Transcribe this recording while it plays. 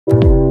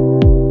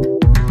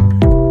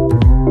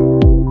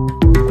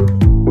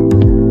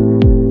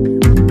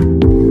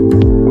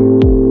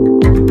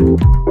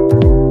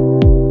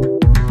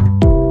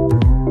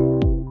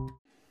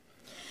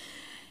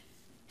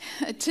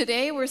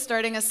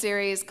starting a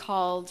series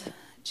called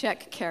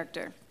Check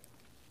Character.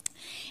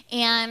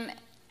 And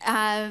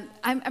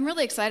I'm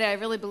really excited. I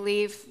really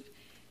believe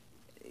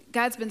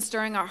God's been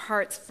stirring our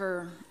hearts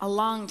for a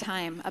long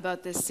time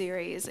about this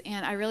series.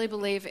 And I really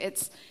believe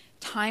it's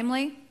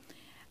timely.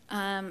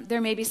 There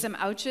may be some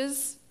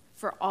ouches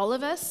for all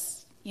of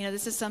us. You know,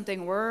 this is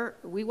something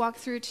we walk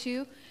through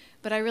too.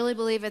 But I really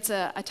believe it's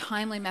a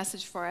timely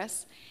message for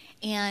us.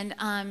 And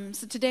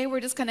so today we're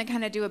just going to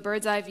kind of do a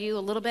bird's eye view, a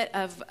little bit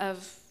of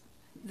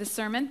the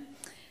sermon.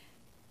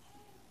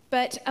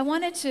 But I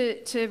wanted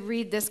to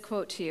read this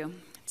quote to you.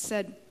 It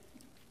said,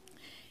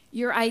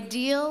 "Your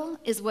ideal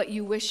is what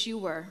you wish you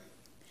were.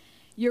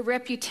 Your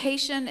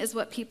reputation is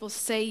what people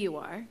say you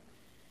are.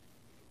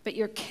 But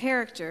your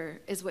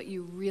character is what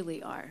you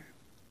really are."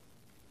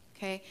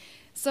 Okay?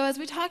 So as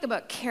we talk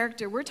about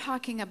character, we're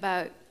talking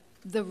about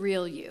the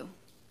real you.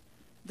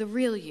 The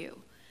real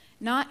you.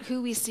 Not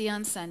who we see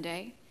on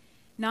Sunday,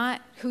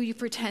 not who you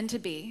pretend to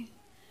be,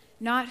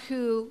 not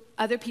who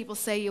other people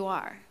say you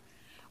are.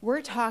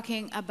 We're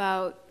talking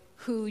about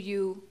who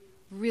you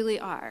really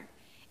are.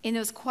 In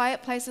those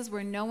quiet places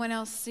where no one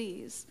else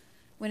sees,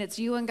 when it's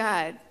you and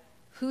God,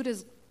 who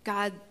does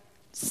God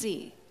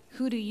see?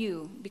 Who do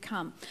you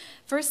become?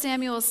 1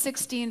 Samuel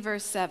 16,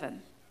 verse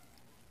 7.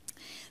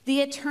 "The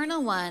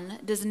Eternal One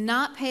does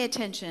not pay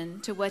attention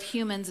to what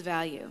humans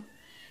value.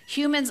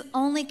 Humans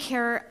only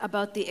care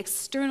about the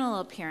external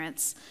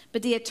appearance,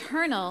 but the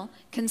Eternal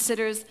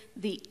considers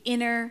the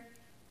inner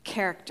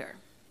character."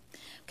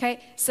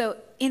 Okay, so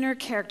inner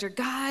character.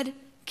 God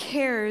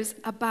cares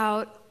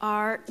about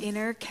our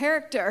inner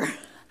character.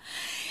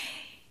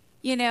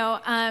 You know,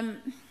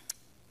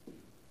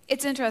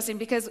 it's interesting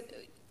because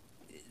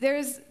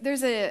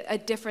there's a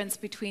difference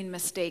between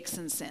mistakes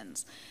and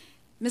sins.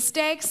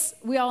 Mistakes,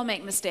 we all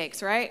make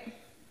mistakes, right?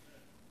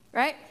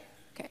 Right?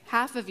 Okay,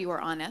 half of you are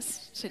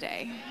honest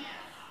today.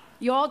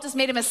 You all just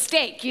made a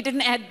mistake. You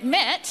didn't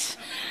admit.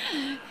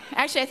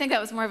 Actually, I think that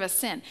was more of a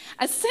sin.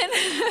 A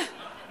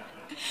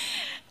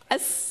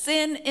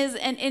sin is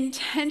an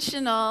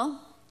intentional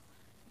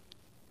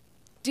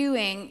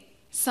doing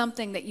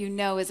something that you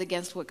know is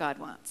against what God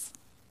wants.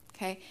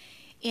 Okay?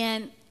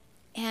 And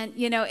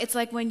you know, it's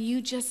like when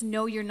you just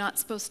know you're not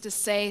supposed to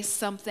say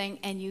something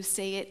and you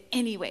say it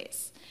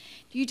anyways.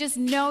 You just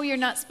know you're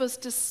not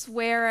supposed to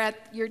swear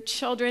at your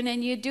children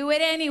and you do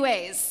it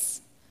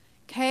anyways.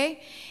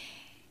 Okay?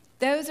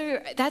 That's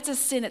a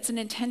sin. It's an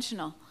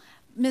intentional.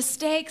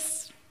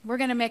 Mistakes, we're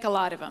going to make a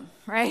lot of them,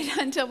 right?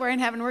 Until we're in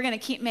heaven, we're going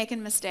to keep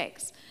making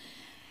mistakes.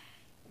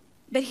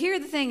 But here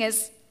the thing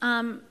is,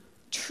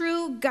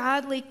 true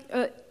godly,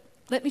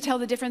 let me tell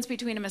the difference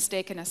between a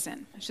mistake and a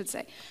sin, I should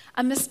say.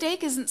 A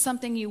mistake isn't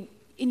something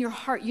in your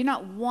heart, you're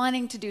not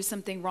wanting to do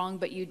something wrong,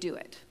 but you do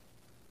it.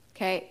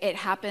 Okay? It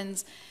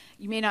happens.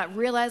 You may not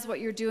realize what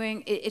you're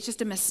doing. It's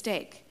just a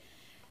mistake.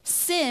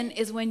 Sin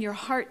is when your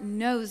heart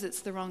knows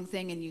it's the wrong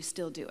thing and you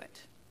still do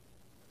it.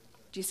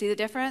 Do you see the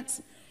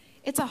difference?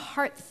 It's a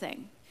heart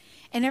thing.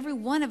 And every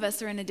one of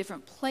us are in a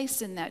different place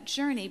in that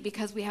journey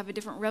because we have a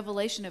different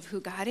revelation of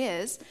who God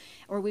is,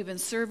 or we've been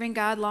serving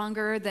God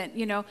longer than,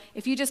 you know,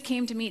 if you just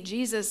came to meet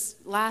Jesus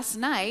last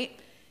night,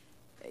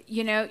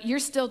 you know, you're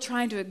still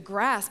trying to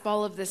grasp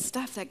all of this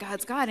stuff that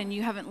God's got and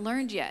you haven't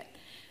learned yet.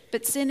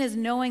 But sin is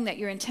knowing that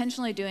you're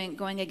intentionally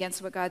going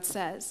against what God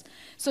says.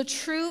 So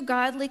true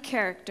godly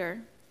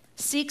character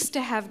seeks to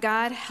have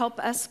God help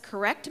us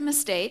correct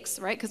mistakes,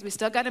 right? Because we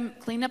still got to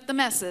clean up the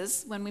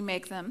messes when we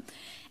make them.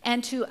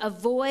 And to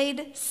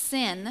avoid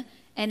sin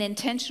and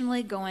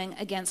intentionally going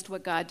against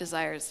what God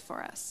desires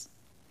for us.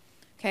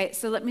 Okay,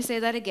 so let me say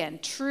that again.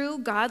 True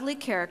godly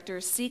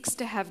character seeks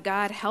to have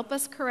God help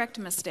us correct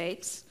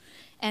mistakes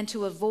and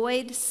to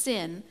avoid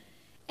sin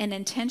and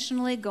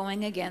intentionally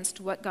going against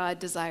what God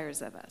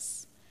desires of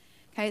us.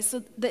 Okay,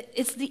 so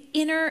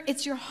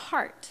it's your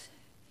heart.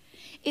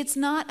 It's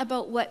not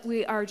about what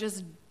we are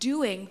just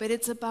doing, but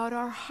it's about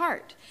our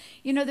heart.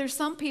 You know, there's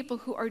some people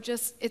who are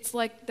just, it's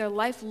like their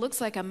life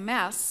looks like a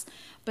mess,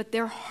 but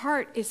their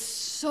heart is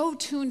so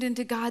tuned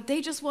into God,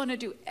 they just want to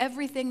do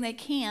everything they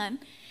can,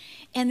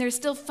 and they're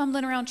still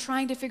fumbling around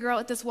trying to figure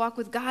out this walk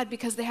with God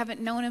because they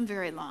haven't known Him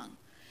very long.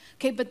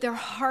 Okay, but their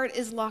heart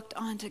is locked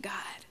onto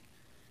God.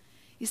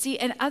 You see,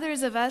 and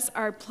others of us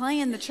are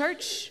playing the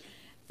church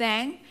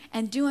thing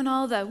and doing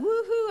all the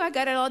woohoo, I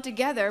got it all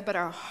together, but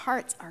our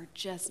hearts are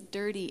just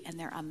dirty and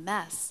they're a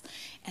mess.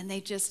 And they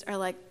just are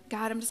like,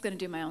 God, I'm just going to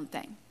do my own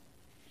thing.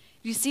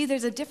 You see,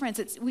 there's a difference.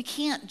 We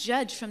can't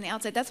judge from the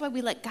outside. That's why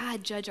we let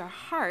God judge our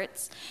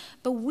hearts.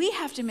 But we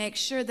have to make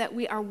sure that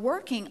we are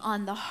working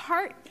on the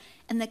heart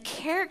and the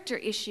character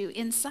issue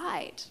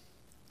inside.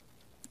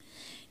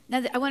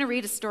 Now, I want to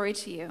read a story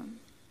to you.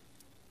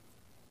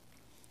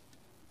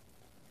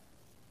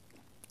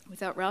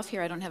 Without Ralph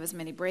here, I don't have as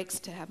many breaks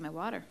to have my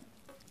water.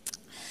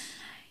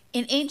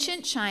 In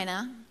ancient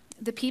China,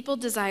 the people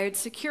desired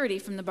security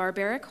from the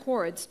barbaric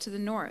hordes to the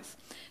north.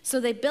 So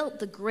they built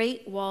the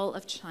Great Wall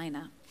of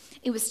China.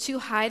 It was too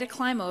high to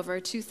climb over,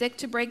 too thick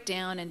to break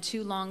down, and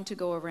too long to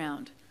go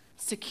around.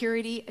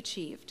 Security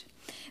achieved.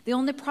 The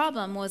only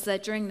problem was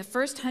that during the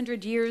first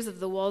 100 years of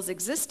the wall's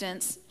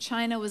existence,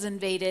 China was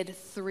invaded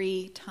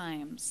 3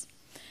 times.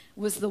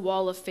 Was the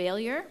wall a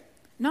failure?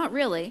 Not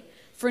really,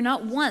 for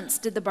not once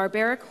did the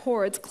barbaric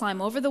hordes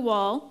climb over the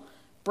wall,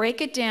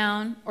 break it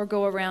down, or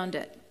go around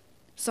it.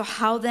 So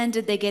how then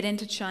did they get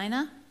into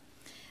China?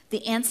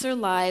 The answer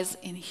lies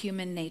in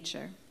human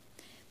nature.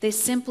 They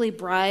simply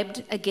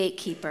bribed a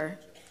gatekeeper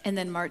and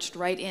then marched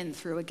right in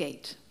through a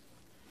gate.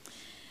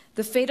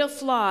 The fatal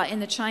flaw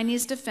in the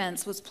Chinese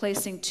defense was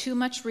placing too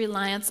much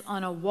reliance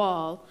on a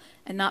wall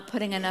and not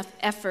putting enough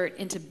effort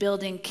into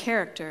building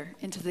character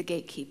into the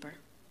gatekeeper.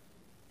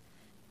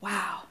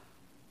 Wow,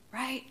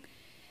 right?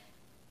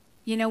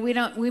 You know,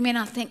 we may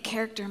not think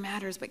character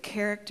matters, but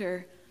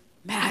character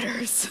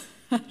matters.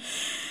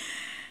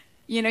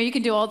 You know, you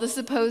can do all the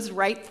supposed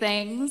right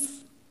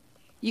things.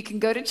 You can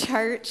go to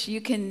church.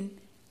 You can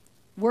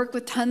work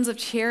with tons of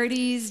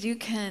charities. You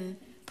can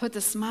put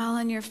the smile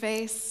on your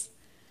face.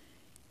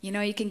 You know,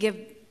 you can give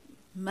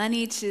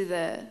money to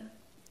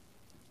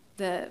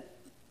the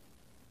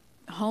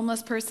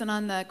homeless person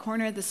on the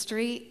corner of the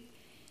street.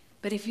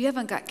 But if you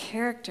haven't got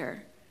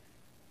character,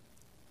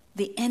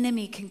 the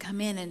enemy can come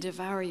in and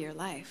devour your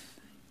life.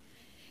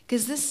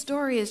 Because this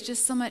story is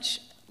just so much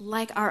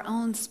like our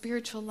own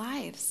spiritual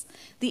lives.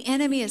 The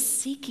enemy is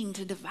seeking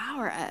to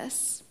devour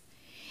us.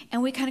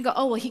 And we kind of go,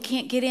 oh, well, he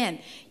can't get in.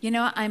 You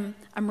know, I'm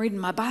reading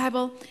my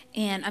Bible,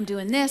 and I'm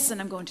doing this,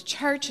 and I'm going to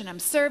church, and I'm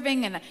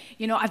serving, and,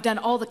 you know, I've done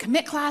all the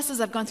commit classes,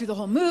 I've gone through the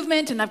whole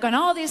movement, and I've done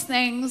all these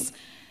things.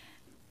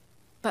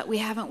 But we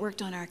haven't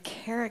worked on our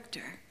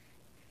character.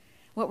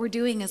 What we're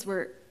doing is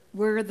we're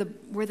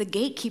the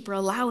gatekeeper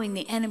allowing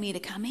the enemy to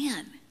come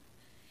in.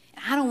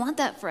 I don't want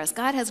that for us.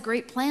 God has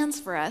great plans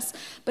for us,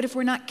 but if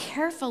we're not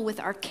careful with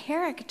our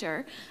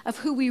character of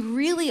who we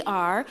really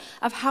are,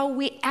 of how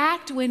we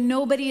act when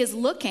nobody is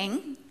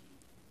looking,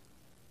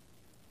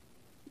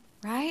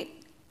 right?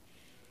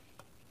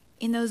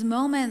 In those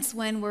moments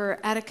when we're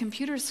at a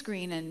computer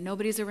screen and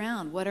nobody's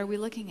around, what are we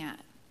looking at?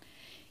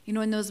 You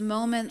know, in those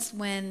moments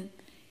when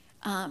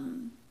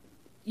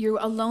you're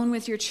alone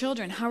with your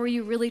children, how are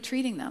you really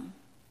treating them?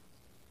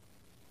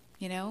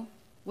 You know?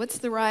 What's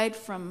the ride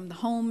from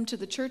home to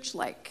the church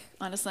like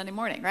on a Sunday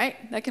morning,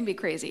 right? That can be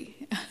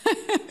crazy.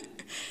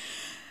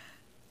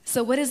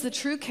 So what is the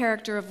true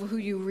character of who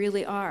you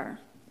really are?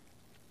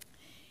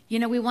 You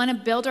know, we want to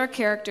build our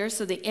character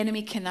so the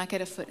enemy cannot get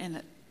a foot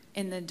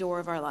in the door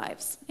of our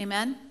lives.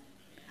 Amen?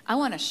 I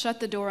want to shut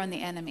the door on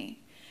the enemy,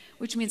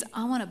 which means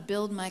I want to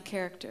build my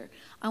character.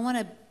 I want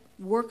to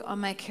work on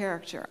my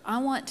character. I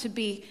want to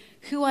be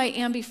who I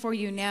am before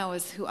you now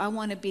is who I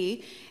want to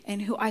be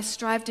and who I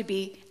strive to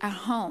be at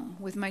home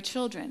with my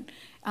children,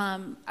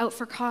 out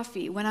for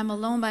coffee, when I'm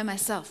alone by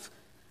myself.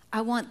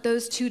 I want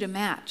those two to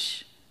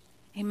match.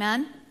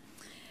 Amen?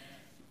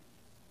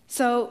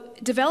 So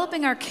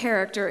developing our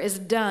character is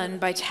done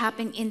by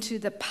tapping into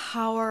the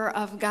power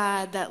of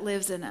God that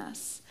lives in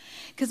us.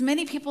 Because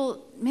many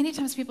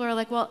times people are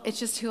like, well, it's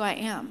just who I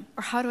am.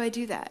 Or how do I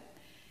do that?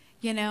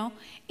 You know?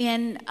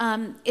 And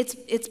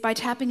it's by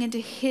tapping into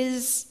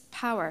his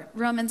power.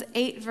 Romans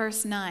 8,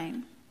 verse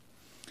 9.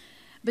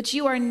 But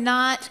you are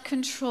not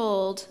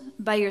controlled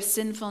by your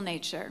sinful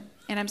nature.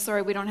 And I'm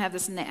sorry, we don't have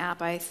this in the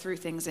app. I threw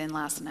things in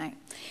last night.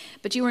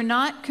 But you are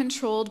not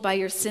controlled by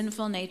your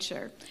sinful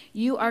nature.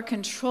 You are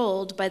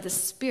controlled by the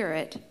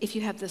Spirit if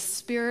you have the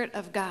Spirit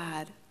of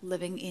God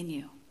living in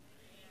you.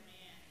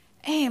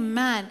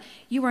 Amen.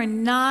 You are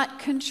not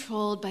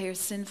controlled by your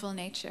sinful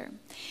nature.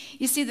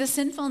 You see, the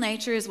sinful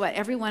nature is what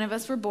every one of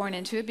us were born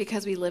into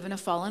because we live in a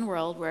fallen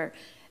world where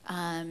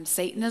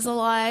Satan is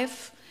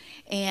alive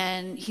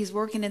and he's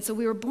working. And so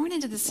we were born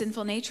into the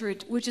sinful nature,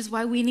 which is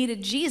why we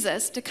needed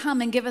Jesus to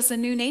come and give us a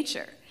new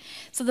nature.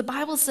 So the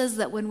Bible says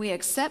that when we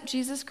accept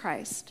Jesus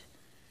Christ,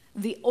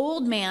 the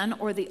old man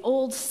or the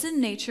old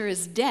sin nature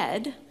is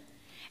dead,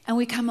 and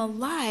we come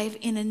alive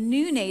in a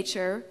new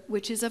nature,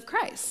 which is of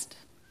Christ.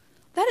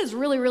 That is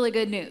really, really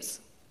good news.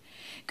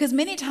 Because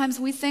many times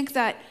we think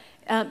that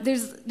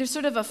there's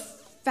sort of a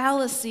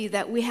fallacy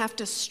that we have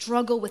to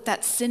struggle with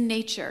that sin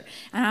nature.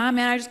 And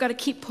I just got to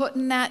keep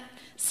putting that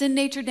sin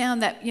nature down,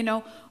 that, you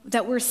know,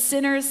 that we're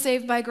sinners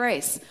saved by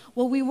grace.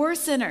 Well, we were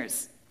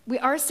sinners. We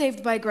are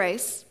saved by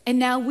grace. And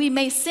now we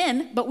may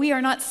sin, but we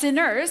are not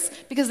sinners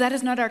because that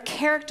is not our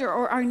character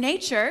or our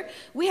nature.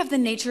 We have the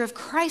nature of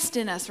Christ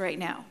in us right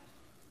now.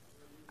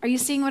 Are you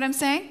seeing what I'm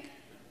saying?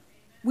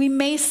 We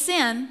may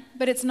sin,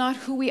 but it's not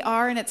who we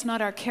are, and it's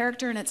not our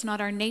character, and it's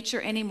not our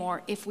nature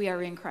anymore if we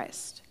are in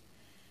Christ.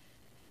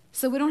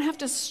 So we don't have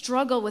to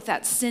struggle with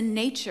that sin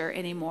nature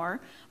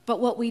anymore, but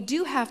what we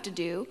do have to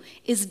do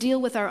is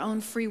deal with our own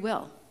free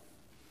will.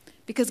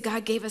 Because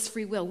God gave us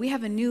free will. We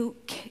have a new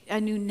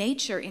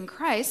nature in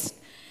Christ,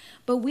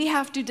 but we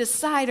have to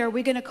decide, are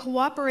we going to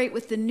cooperate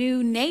with the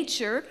new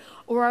nature,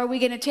 or are we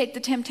going to take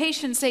the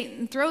temptation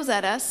Satan throws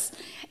at us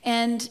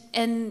and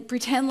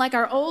pretend like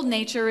our old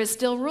nature is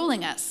still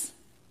ruling us?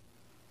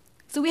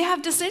 So we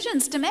have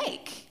decisions to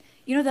make.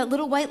 You know, that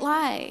little white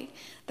lie.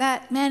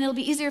 That, man, it'll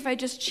be easier if I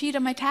just cheat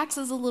on my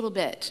taxes a little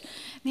bit.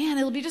 Man,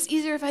 it'll be just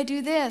easier if I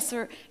do this.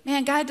 Or,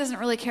 man, God doesn't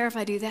really care if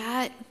I do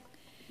that.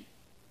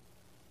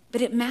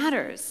 But it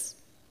matters.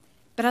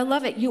 But I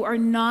love it. You are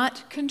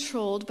not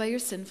controlled by your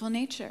sinful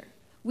nature.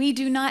 We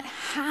do not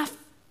have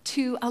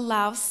to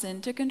allow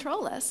sin to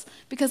control us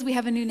because we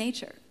have a new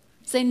nature.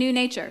 Say new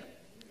nature.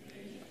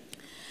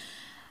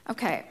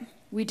 Okay,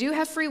 we do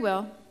have free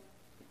will.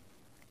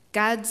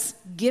 God's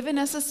given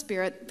us a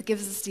spirit that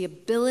gives us the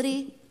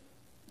ability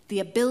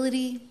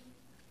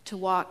to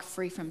walk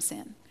free from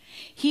sin.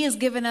 He has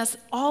given us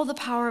all the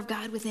power of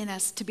God within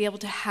us to be able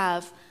to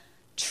have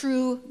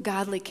true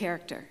godly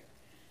character.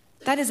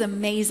 That is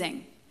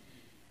amazing.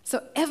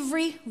 So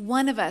every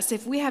one of us,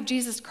 if we have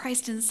Jesus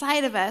Christ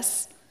inside of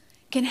us,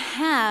 can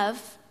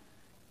have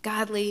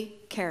godly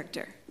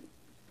character.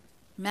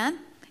 Amen?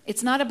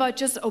 It's not about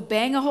just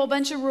obeying a whole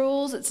bunch of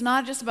rules. It's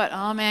not just about,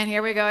 oh man,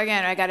 here we go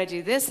again. I got to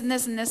do this and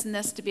this and this and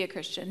this to be a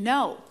Christian.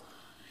 No.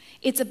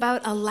 It's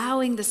about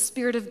allowing the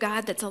Spirit of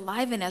God that's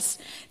alive in us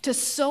to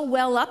so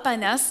well up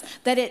on us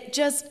that it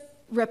just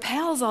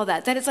repels all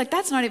that. That it's like,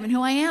 that's not even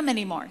who I am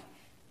anymore.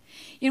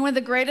 You know, one of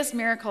the greatest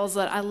miracles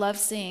that I love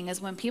seeing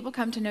is when people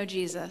come to know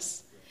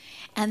Jesus.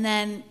 And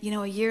then, you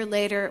know, a year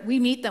later, we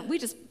meet them. We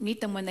just meet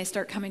them when they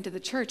start coming to the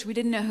church. We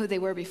didn't know who they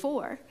were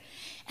before.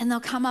 And they'll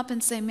come up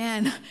and say,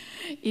 man,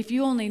 if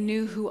you only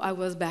knew who I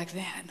was back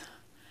then.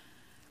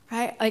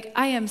 Right? Like,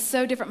 I am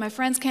so different. My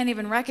friends can't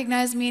even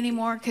recognize me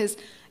anymore because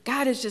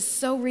God has just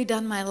so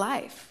redone my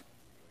life.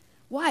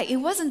 Why? It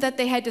wasn't that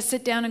they had to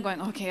sit down and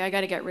going, okay, I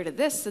got to get rid of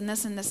this and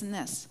this and this and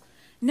this.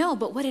 No,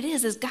 but what it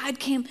is God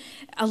came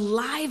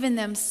alive in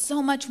them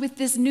so much with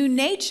this new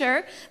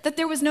nature that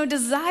there was no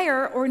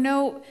desire or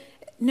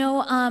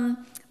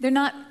they're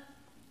not,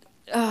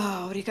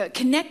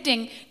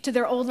 connecting to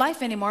their old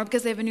life anymore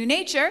because they have a new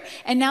nature,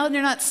 and now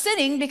they're not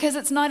sinning because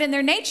it's not in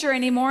their nature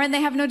anymore and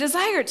they have no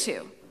desire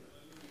to.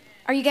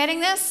 Are you getting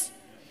this?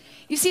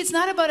 You see, it's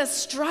not about us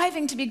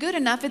striving to be good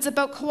enough. It's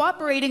about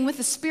cooperating with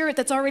the Spirit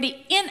that's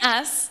already in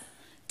us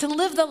to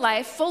live the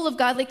life full of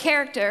godly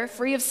character,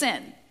 free of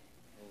sin.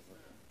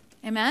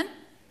 Amen?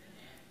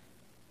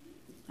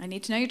 I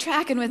need to know you're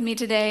tracking with me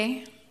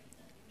today.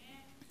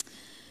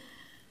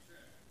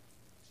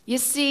 You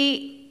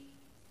see,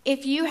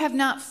 if you have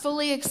not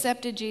fully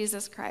accepted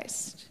Jesus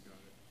Christ,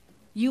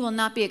 you will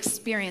not be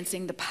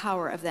experiencing the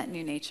power of that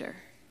new nature.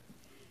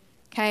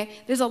 Okay?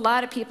 There's a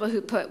lot of people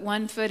who put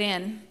one foot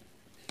in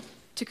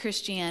to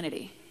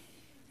Christianity.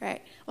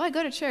 Right? Well, I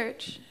go to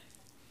church.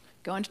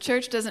 Going to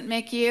church doesn't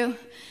make you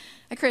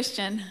a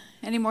Christian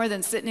any more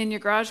than sitting in your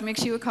garage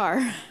makes you a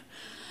car.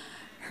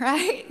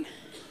 Right?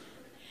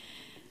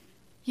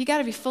 You got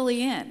to be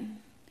fully in.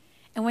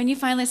 And when you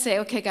finally say,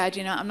 okay, God,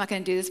 you know, I'm not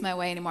going to do this my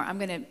way anymore. I'm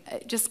going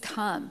to just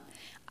come.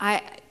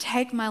 I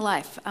take my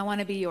life. I want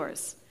to be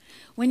yours.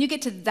 When you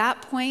get to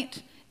that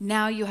point,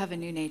 now you have a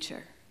new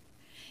nature.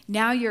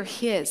 Now you're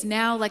his.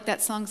 Now, like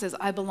that song says,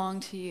 I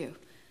belong to you.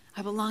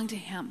 I belong to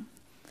him.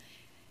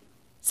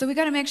 So we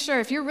got to make sure,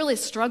 if you're really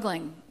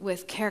struggling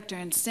with character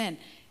and sin,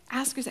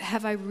 ask yourself,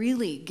 have I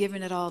really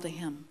given it all to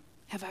him?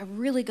 Have I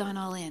really gone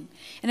all in?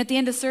 And at the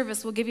end of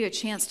service, we'll give you a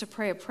chance to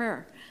pray a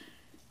prayer,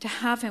 to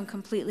have him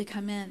completely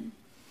come in.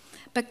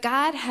 But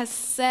God has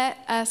set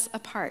us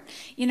apart.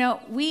 You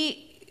know,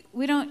 we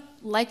don't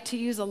like to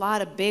use a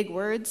lot of big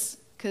words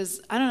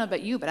because I don't know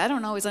about you, but I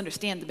don't always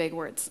understand the big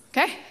words,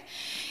 okay?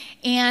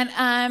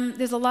 And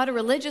there's a lot of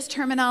religious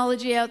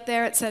terminology out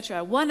there,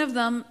 etc. One of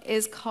them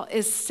is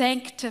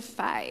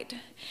sanctified.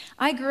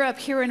 I grew up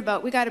hearing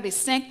about we got to be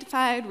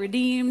sanctified,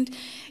 redeemed,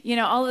 you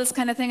know, all this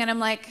kind of thing, and I'm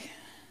like,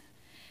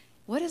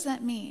 what does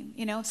that mean?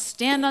 You know,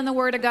 stand on the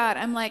word of God.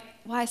 I'm like,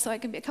 why? So I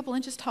can be a couple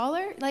inches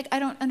taller? Like, I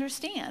don't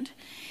understand.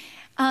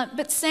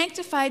 But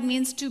sanctified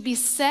means to be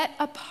set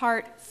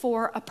apart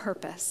for a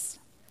purpose.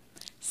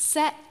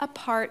 Set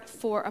apart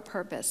for a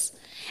purpose.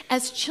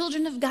 As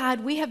children of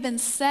God, we have been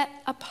set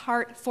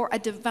apart for a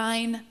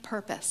divine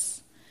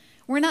purpose.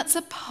 We're not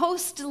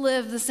supposed to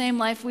live the same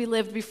life we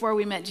lived before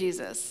we met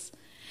Jesus.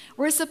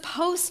 We're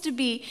supposed to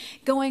be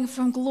going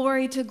from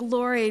glory to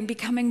glory and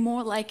becoming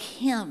more like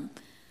him.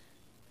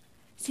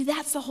 See,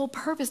 that's the whole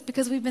purpose,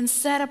 because we've been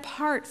set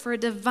apart for a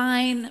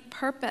divine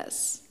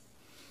purpose.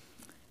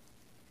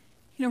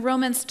 You know,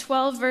 Romans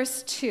 12,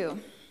 verse 2.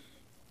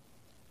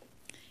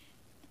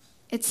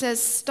 It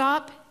says,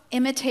 stop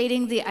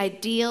imitating the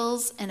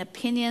ideals and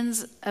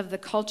opinions of the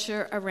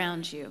culture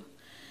around you,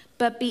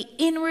 but be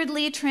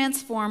inwardly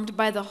transformed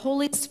by the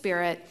Holy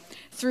Spirit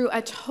through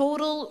a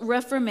total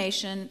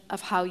reformation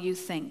of how you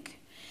think.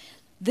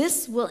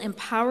 This will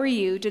empower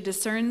you to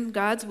discern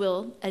God's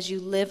will as you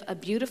live a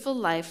beautiful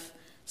life,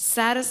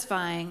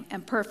 satisfying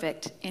and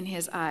perfect in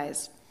his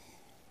eyes.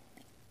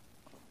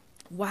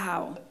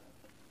 Wow.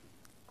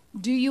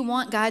 Do you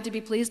want God to be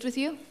pleased with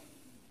you?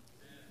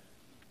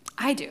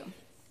 I do.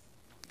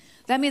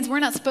 That means we're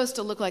not supposed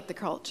to look like the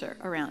culture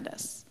around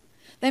us.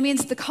 That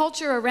means the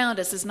culture around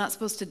us is not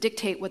supposed to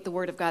dictate what the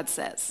Word of God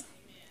says.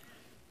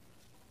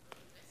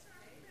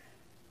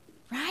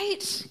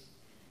 Right?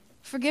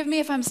 Forgive me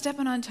if I'm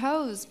stepping on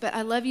toes, but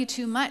I love you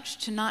too much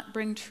to not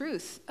bring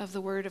truth of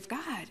the Word of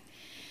God.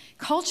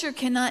 Culture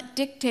cannot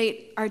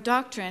dictate our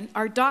doctrine.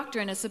 Our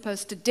doctrine is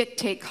supposed to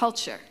dictate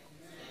culture.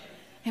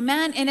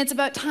 Amen? And it's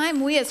about time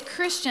we as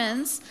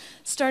Christians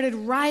started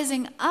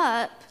rising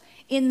up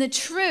in the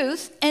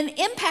truth and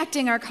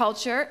impacting our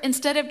culture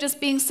instead of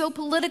just being so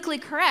politically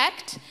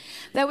correct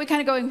that we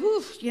kind of going,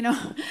 whew,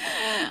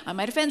 I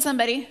might offend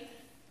somebody.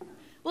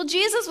 Well,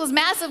 Jesus was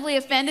massively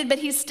offended, but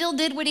he still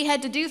did what he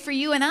had to do for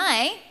you and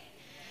I,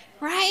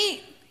 right?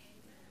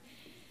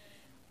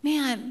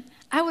 Man,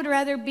 I would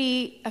rather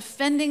be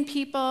offending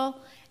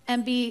people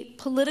and be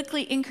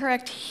politically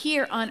incorrect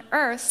here on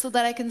earth so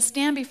that I can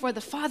stand before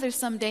the Father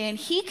someday and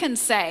he can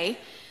say,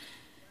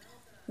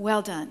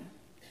 well done.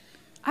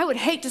 I would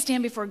hate to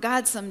stand before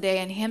God someday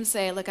and him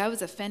say, look, I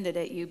was offended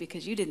at you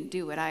because you didn't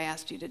do what I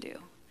asked you to do.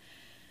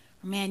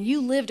 Or, man,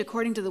 you lived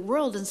according to the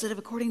world instead of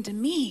according to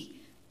me.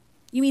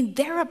 You mean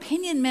their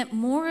opinion meant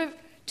more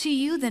to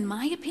you than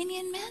my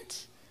opinion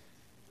meant?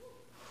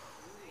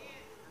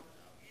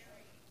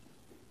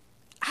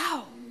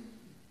 Ow.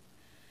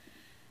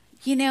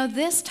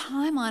 This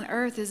time on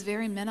earth is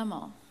very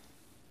minimal.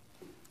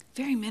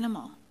 Very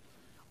minimal.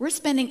 We're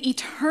spending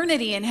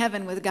eternity in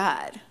heaven with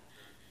God.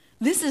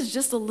 This is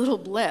just a little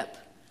blip.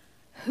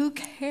 Who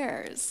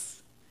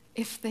cares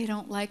if they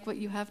don't like what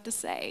you have to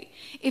say?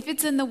 If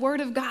it's in the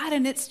Word of God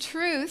and it's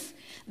truth,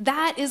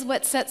 that is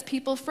what sets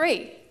people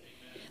free.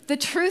 The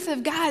truth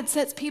of God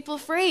sets people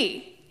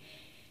free.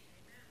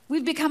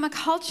 We've become a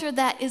culture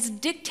that is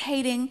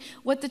dictating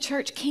what the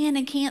church can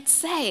and can't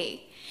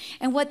say,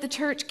 and what the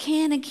church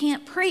can and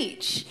can't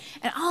preach,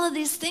 and all of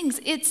these things.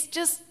 It's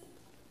just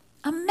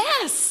a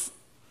mess.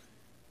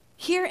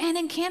 Here and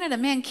in Canada.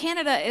 Man,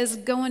 Canada is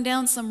going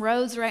down some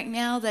roads right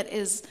now that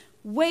is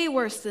way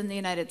worse than the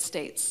United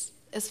States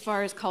as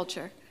far as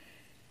culture.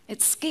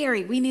 It's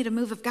scary. We need a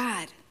move of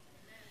God.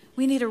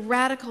 We need a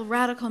radical,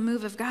 radical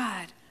move of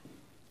God.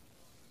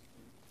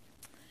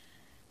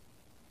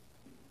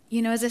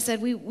 As I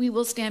said, we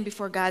will stand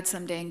before God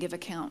someday and give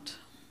account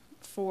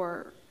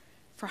for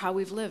how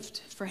we've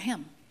lived for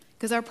him.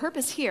 Because our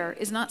purpose here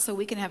is not so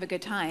we can have a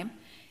good time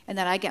and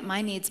that I get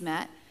my needs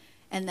met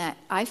and that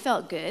I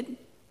felt good.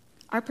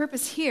 Our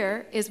purpose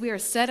here is we are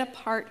set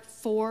apart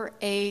for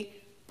a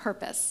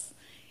purpose,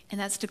 and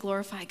that's to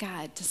glorify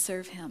God, to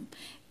serve him,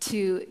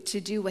 to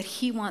do what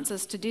he wants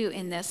us to do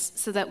in this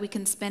so that we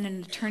can spend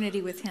an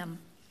eternity with him.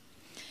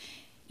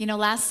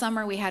 Last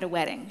summer we had a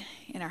wedding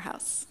in our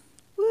house.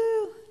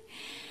 Woo!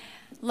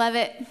 Love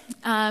it.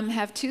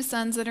 Have 2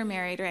 sons that are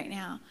married right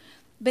now.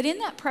 But in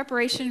that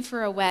preparation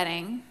for a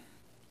wedding,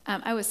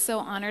 I was so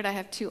honored. I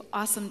have 2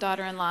 awesome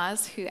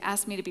daughter-in-laws who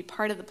asked me to be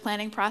part of the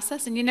planning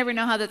process, and you never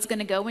know how that's going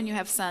to go when you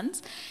have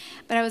sons.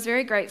 But I was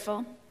very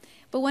grateful.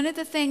 But one of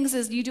the things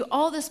is you do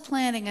all this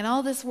planning and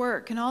all this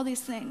work and all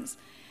these things,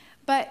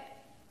 but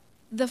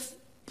the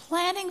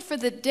planning for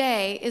the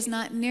day is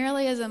not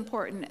nearly as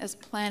important as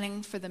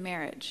planning for the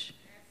marriage,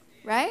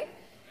 right?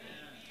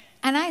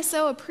 And I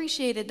so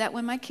appreciated that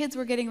when my kids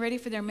were getting ready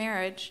for their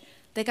marriage,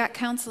 they got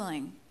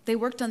counseling. They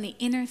worked on the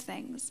inner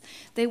things.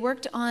 They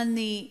worked on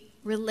the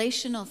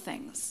relational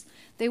things.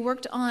 They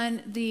worked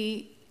on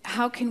the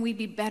how can we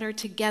be better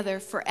together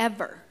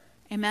forever.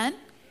 Amen?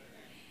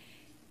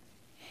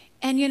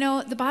 And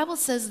the Bible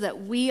says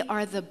that we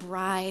are the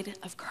bride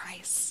of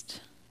Christ.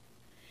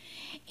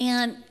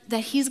 And that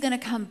he's going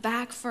to come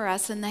back for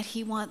us and that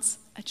he wants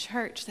a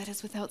church that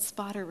is without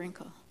spot or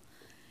wrinkle.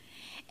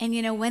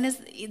 And when is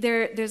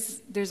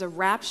there's a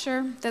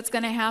rapture that's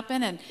going to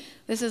happen, and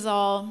this is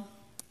all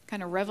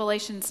kind of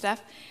Revelation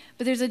stuff.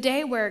 But there's a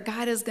day where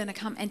God is going to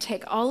come and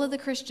take all of the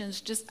Christians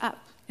just up.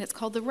 And it's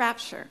called the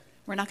rapture.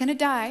 We're not going to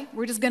die.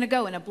 We're just going to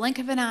go in a blink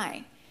of an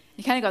eye.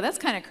 You kind of go, that's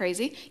kind of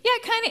crazy. Yeah,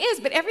 it kind of is,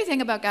 but everything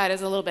about God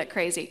is a little bit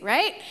crazy,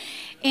 right?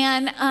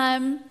 And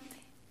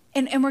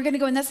we're going to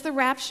go, and that's the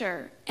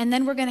rapture. And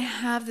then we're going to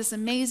have this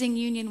amazing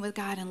union with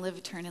God and live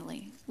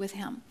eternally with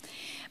him.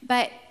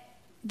 But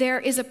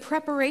there is a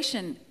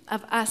preparation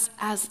of us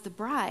as the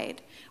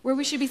bride where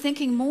we should be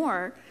thinking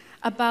more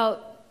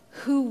about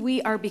who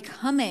we are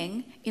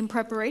becoming in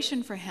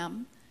preparation for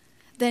him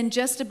than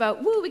just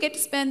about, woo, we get to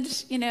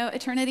spend,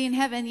 eternity in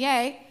heaven,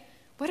 yay.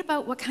 What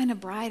about what kind of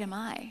bride am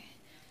I?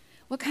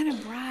 What kind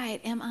of bride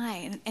am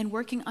I? And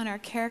working on our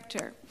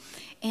character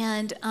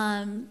and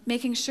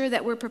making sure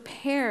that we're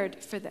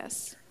prepared for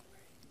this.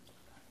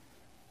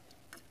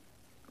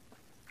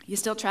 You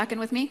still tracking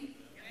with me?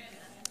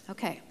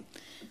 Okay.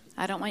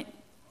 I don't want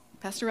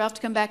Pastor Ralph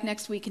to come back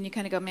next week and you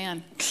kind of go,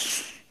 man,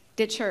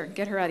 ditch her,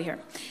 get her out of here.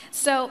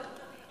 So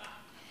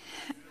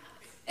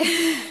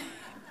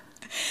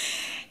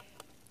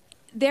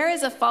there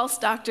is a false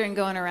doctrine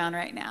going around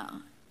right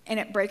now, and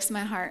it breaks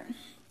my heart,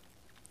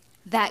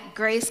 that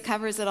grace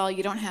covers it all.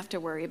 You don't have to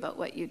worry about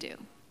what you do.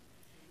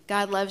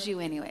 God loves you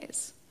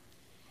anyways.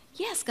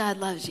 Yes, God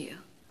loves you.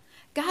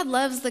 God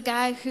loves the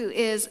guy who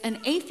is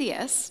an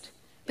atheist,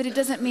 but it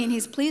doesn't mean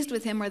he's pleased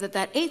with him or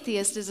that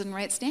atheist is in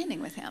right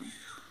standing with him.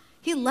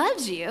 He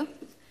loves you.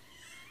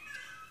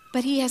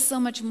 But he has so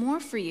much more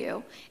for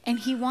you, and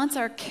he wants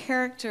our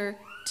character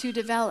to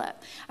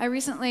develop.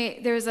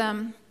 There's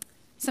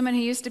someone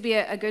who used to be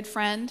a good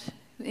friend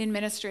in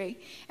ministry,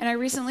 and I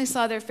recently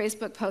saw their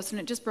Facebook post,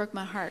 and it just broke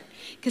my heart,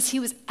 because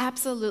he was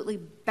absolutely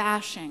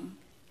bashing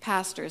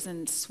pastors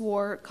and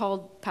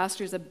called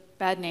pastors a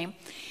bad name,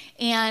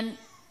 and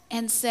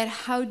said,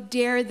 how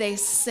dare they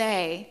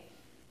say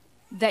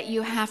that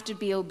you have to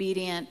be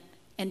obedient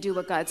and do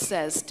what God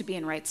says to be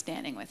in right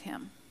standing with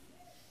him.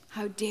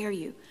 How dare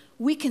you?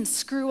 We can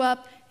screw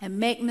up and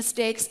make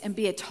mistakes and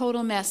be a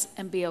total mess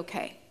and be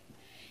okay.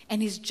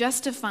 And he's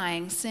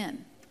justifying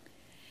sin.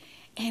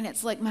 And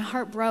it's like my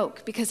heart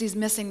broke because he's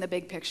missing the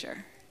big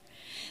picture.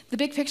 The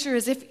big picture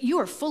is, if you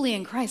are fully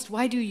in Christ,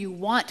 why do you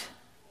want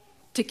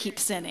to keep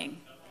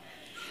sinning?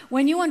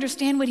 When you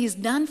understand what he's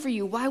done for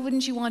you, why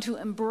wouldn't you want to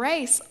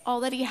embrace all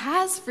that he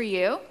has for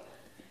you?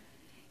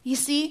 You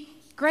see,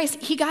 grace,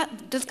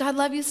 does God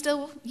love you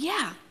still?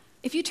 Yeah.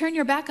 If you turn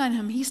your back on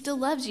him, he still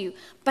loves you,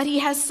 but he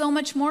has so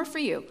much more for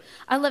you.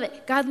 I love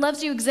it. God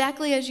loves you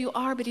exactly as you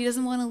are, but he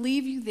doesn't want to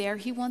leave you there.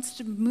 He wants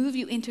to move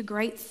you into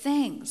great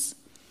things.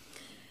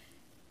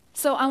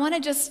 So I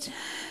want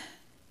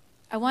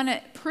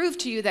to prove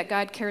to you that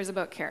God cares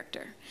about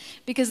character,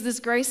 because this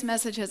grace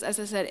message has, as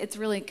I said, it's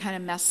really kind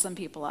of messed some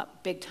people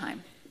up big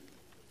time.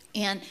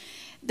 And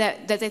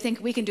that they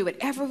think we can do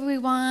whatever we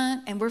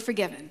want and we're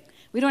forgiven.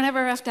 We don't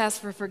ever have to ask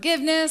for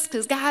forgiveness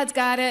because God's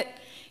got it.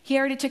 He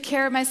already took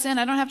care of my sin.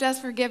 I don't have to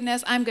ask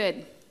forgiveness. I'm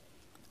good.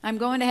 I'm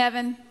going to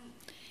heaven.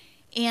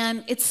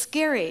 And it's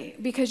scary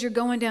because you're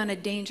going down a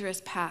dangerous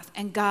path,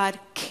 and God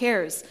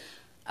cares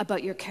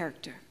about your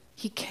character.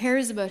 He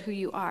cares about who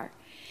you are.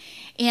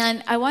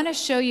 And I want to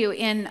show you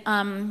in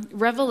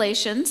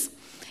Revelations.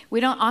 We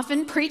don't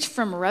often preach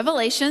from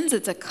Revelations.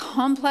 It's a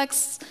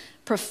complex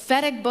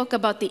prophetic book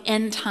about the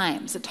end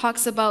times. It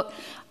talks about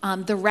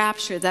the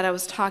rapture that I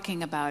was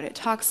talking about. It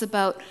talks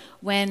about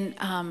when,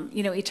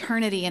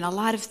 eternity and a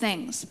lot of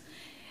things.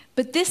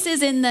 But this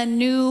is in the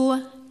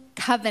new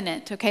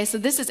covenant, okay? So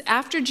this is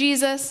after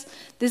Jesus.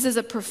 This is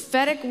a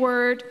prophetic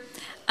word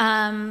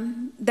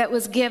that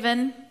was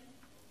given.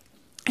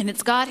 And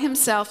it's God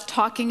himself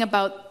talking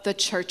about the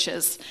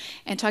churches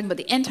and talking about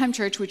the end time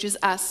church, which is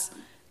us.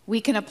 We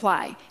can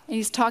apply. And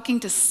he's talking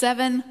to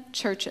 7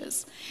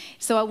 churches.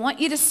 So I want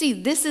you to see,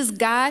 this is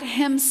God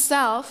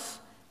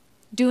himself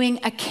doing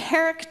a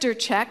character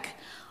check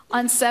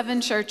on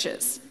 7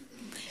 churches.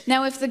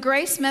 Now, if the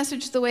grace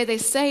message, the way they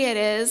say it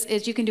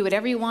is you can do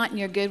whatever you want and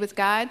you're good with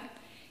God,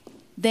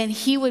 then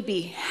he would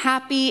be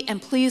happy and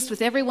pleased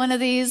with every one of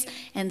these,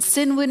 and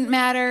sin wouldn't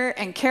matter,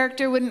 and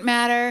character wouldn't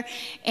matter,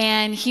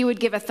 and he would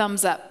give a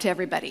thumbs up to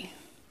everybody.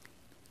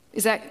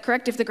 Is that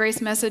correct, if the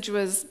grace message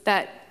was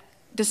that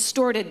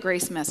distorted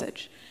grace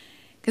message?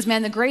 Because,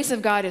 man, the grace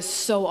of God is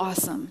so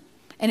awesome,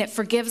 and it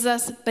forgives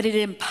us, but it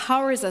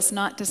empowers us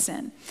not to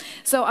sin.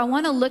 So I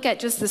want to look at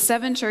just the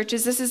 7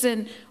 churches. This is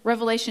in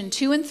Revelation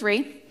 2 and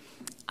 3.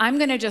 I'm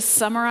going to just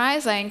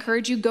summarize. I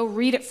encourage you, go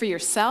read it for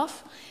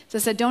yourself. So I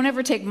said, don't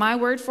ever take my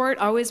word for it.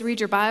 Always read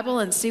your Bible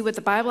and see what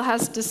the Bible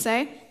has to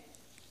say.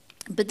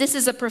 But this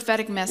is a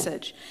prophetic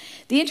message.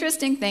 The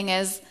interesting thing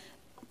is,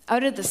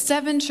 out of the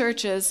 7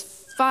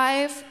 churches,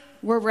 5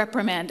 were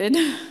reprimanded,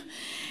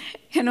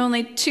 and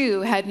only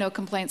 2 had no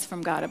complaints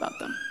from God about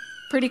them.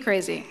 Pretty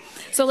crazy.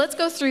 So let's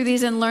go through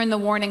these and learn the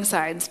warning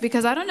signs,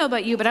 because I don't know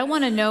about you, but I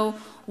want to know,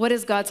 what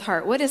is God's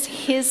heart? What is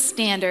his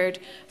standard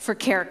for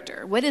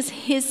character? What is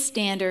his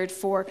standard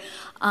for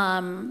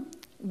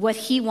what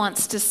he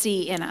wants to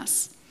see in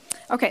us?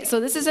 Okay, so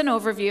this is an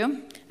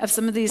overview of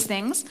some of these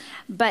things,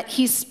 but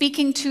he's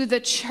speaking to the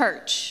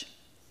church,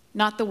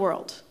 not the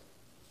world.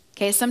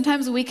 Okay,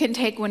 sometimes we can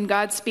take when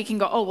God's speaking,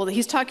 go, oh, well,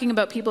 he's talking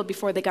about people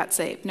before they got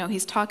saved. No,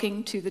 he's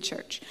talking to the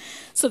church.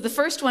 So the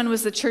first one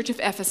was the church of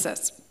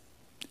Ephesus.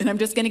 And I'm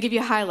just going to give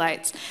you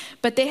highlights.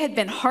 But they had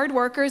been hard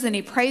workers, and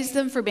he praised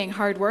them for being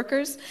hard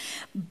workers.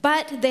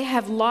 But they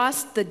have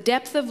lost the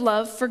depth of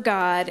love for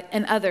God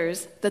and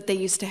others that they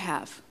used to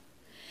have.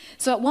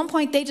 So at one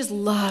point, they just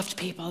loved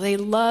people. They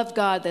loved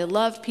God. They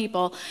loved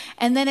people.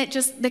 And then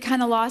they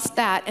kind of lost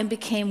that and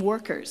became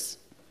workers,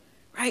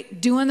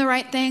 right? Doing the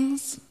right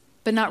things,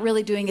 but not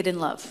really doing it in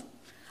love.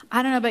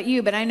 I don't know about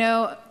you, but I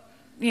know,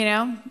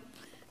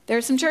 there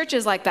are some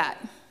churches like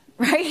that,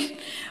 right?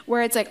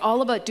 Where it's like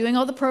all about doing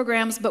all the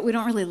programs, but we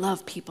don't really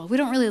love people. We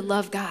don't really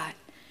love God.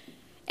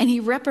 And he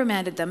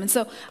reprimanded them. And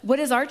so what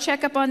is our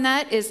checkup on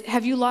that is,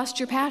 have you lost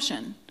your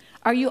passion?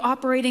 Are you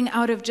operating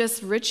out of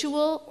just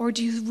ritual, or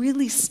do you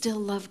really still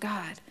love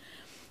God?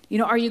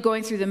 Are you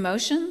going through the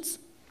motions?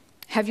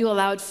 Have you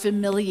allowed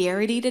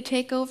familiarity to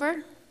take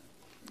over?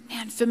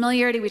 Man,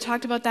 familiarity, we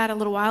talked about that a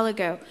little while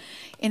ago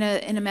in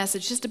a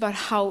message, just about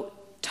how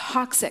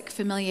toxic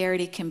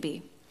familiarity can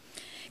be.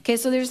 Okay,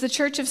 so there's the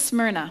church of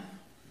Smyrna.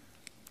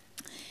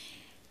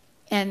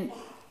 And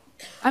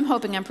I'm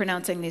hoping I'm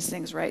pronouncing these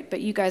things right, but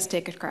you guys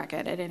take a crack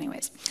at it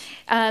anyways.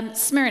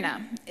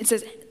 Smyrna, it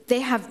says, they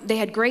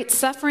had great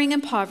suffering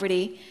and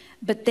poverty,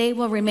 but they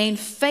will remain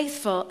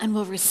faithful and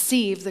will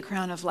receive the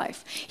crown of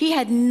life. He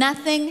had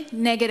nothing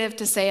negative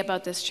to say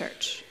about this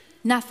church.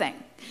 Nothing.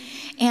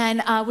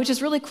 And which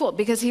is really cool,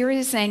 because here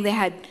he's saying they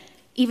had,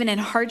 even in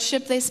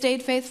hardship, they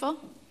stayed faithful,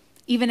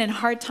 even in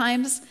hard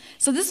times.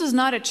 So this was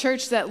not a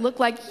church that looked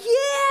like,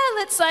 yeah,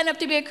 let's sign up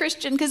to be a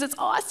Christian because it's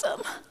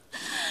awesome.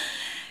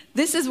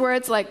 This is where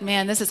it's like,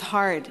 man, this is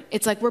hard.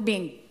 It's like we're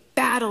being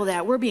battled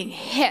at, we're being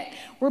hit,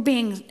 we're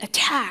being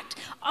attacked.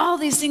 All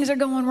these things are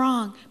going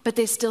wrong, but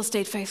they still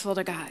stayed faithful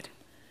to God.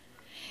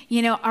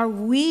 You know, are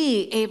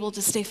we able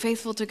to stay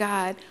faithful to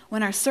God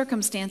when our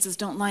circumstances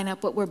don't line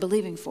up what we're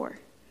believing for?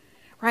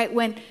 Right?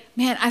 When,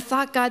 man, I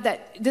thought, God,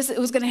 that it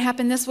was going to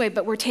happen this way,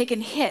 but we're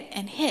taking hit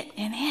and hit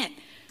and hit.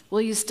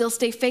 Will you still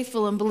stay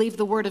faithful and believe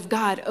the word of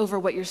God over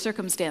what your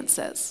circumstance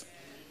says?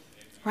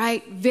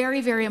 Right?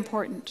 Very, very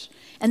important.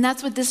 And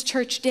that's what this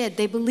church did.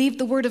 They believed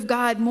the word of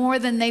God more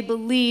than they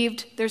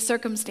believed their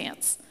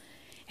circumstance.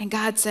 And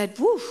God said,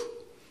 woo.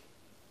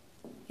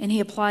 And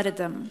he applauded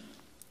them.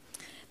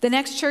 The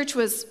next church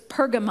was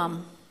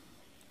Pergamum.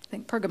 I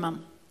think Pergamum.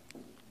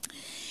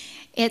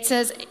 It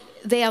says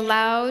they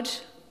allowed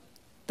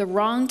the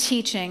wrong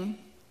teaching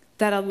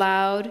that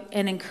allowed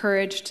and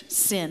encouraged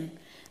sin.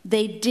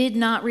 They did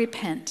not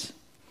repent.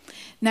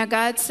 Now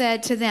God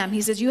said to them,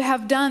 he says, you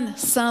have done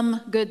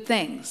some good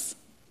things.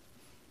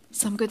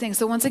 Some good things.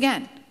 So once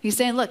again, he's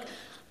saying, look,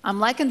 I'm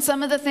liking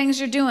some of the things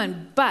you're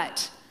doing,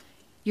 but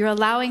you're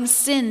allowing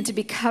sin to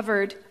be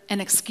covered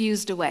and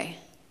excused away.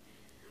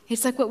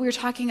 It's like what we were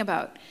talking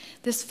about,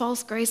 this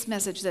false grace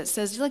message that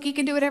says, look, you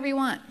can do whatever you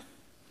want.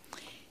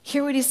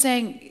 Hear what he's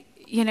saying,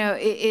 you know,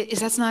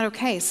 that's not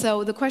okay.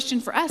 So the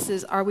question for us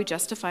is, are we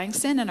justifying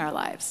sin in our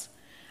lives?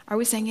 Are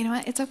we saying, you know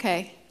what, it's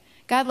okay.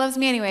 God loves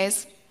me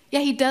anyways.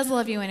 Yeah, he does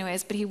love you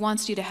anyways, but he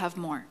wants you to have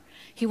more.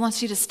 He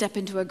wants you to step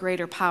into a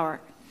greater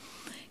power.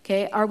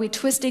 Okay, are we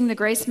twisting the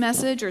grace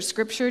message or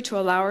scripture to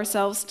allow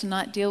ourselves to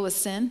not deal with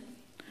sin?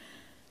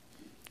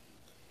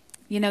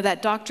 You know,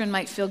 that doctrine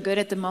might feel good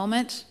at the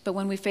moment, but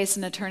when we face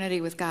an eternity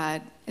with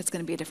God, it's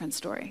going to be a different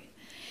story.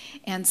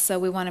 And so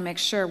we want to make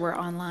sure we're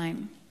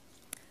online.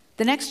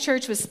 The next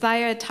church was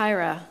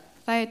Thyatira.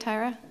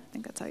 Thyatira? I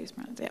think that's how you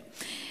pronounce it.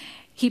 Yeah.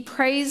 He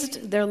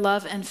praised their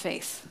love and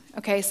faith.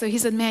 Okay, so he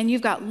said, man,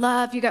 you've got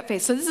love, you've got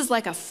faith. So this is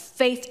like a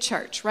faith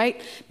church,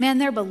 right? Man,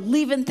 they're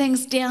believing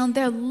things down.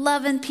 They're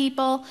loving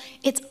people.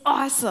 It's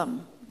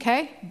awesome,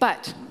 okay?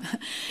 But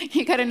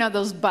you got to know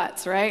those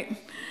buts, right?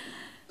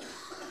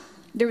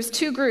 There was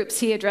two groups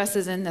he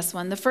addresses in this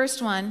one. The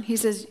first one, he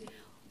says,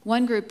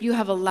 one group, you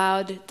have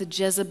allowed the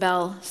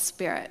Jezebel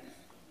spirit.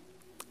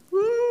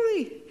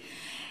 Woo-wee.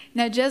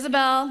 Now,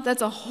 Jezebel,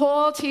 that's a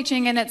whole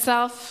teaching in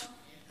itself.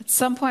 At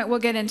some point, we'll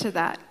get into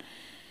that.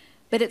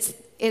 But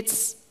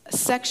it's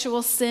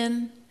sexual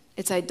sin.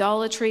 It's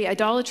idolatry.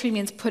 Idolatry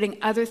means putting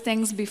other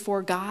things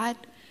before God.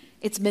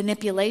 It's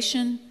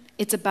manipulation.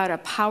 It's about a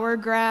power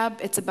grab.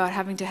 It's about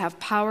having to have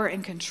power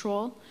and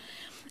control.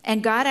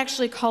 And God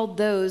actually called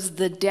those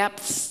the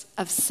depths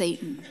of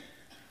Satan.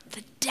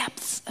 The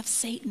depths of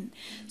Satan.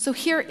 So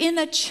here in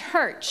a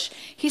church,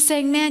 he's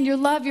saying, man, your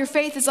love, your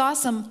faith is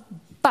awesome,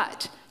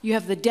 but you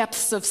have the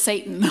depths of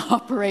Satan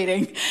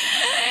operating.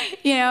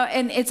 You know,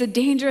 and it's a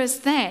dangerous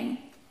thing.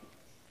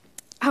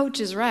 Ouch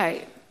is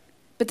right.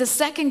 But the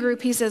second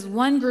group, he says,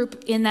 one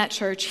group in that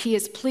church, he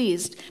is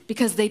pleased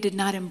because they did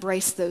not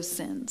embrace those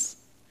sins.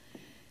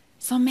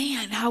 So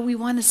man, how we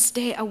want to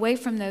stay away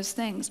from those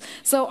things.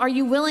 So are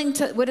you willing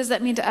to, what does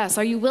that mean to us?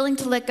 Are you willing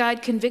to let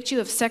God convict you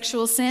of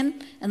sexual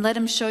sin and let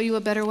him show you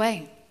a better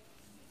way?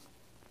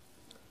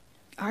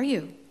 Are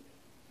you?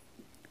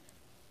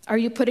 Are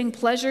you putting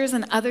pleasures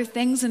and other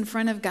things in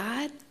front of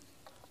God?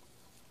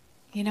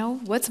 You know,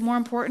 what's more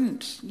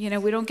important? You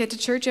know, we don't get to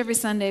church every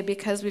Sunday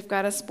because we've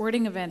got a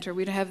sporting event, or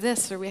we don't have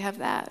this, or we have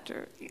that,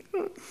 or,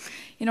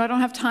 you know, I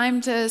don't have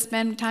time to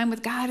spend time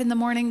with God in the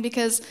morning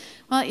because,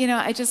 well, you know,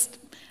 I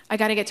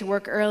got to get to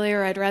work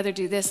earlier. I'd rather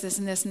do this, this,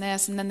 and this, and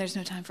this, and then there's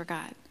no time for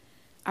God.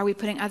 Are we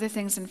putting other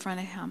things in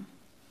front of him?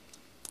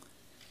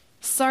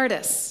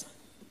 Sardis,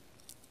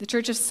 the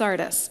church of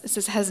Sardis, it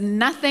says, has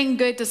nothing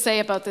good to say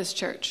about this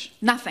church.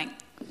 Nothing.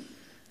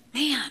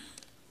 Man,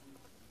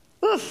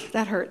 oof,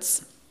 that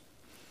hurts.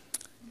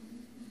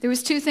 There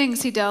was two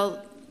things he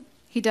dealt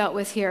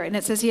with here, and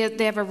it says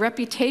they have a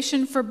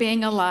reputation for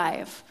being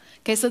alive.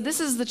 Okay, so this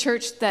is the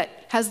church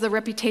that has the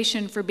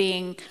reputation for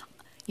being,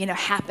 you know,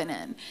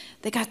 happening.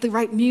 They got the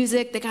right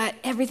music, they got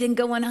everything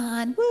going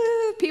on.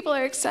 Woo, people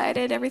are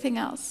excited, everything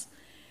else.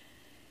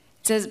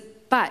 It says,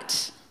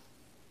 but,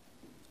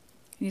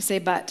 can you say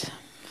but?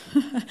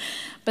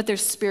 But they're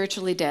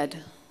spiritually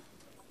dead.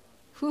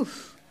 Whew.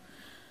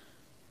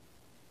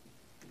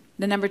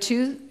 The number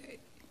two,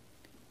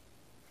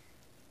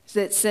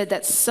 that said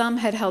that some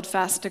had held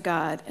fast to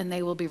God and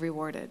they will be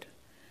rewarded.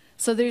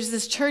 So there's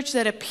this church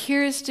that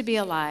appears to be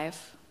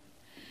alive,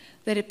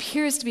 but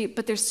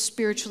they're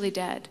spiritually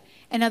dead.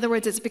 In other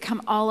words, it's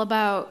become all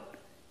about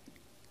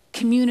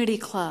community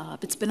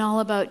club. It's been all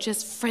about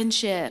just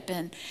friendship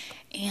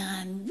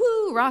and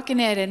woo, rocking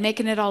it and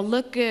making it all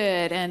look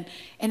good and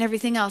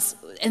everything else.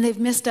 And they've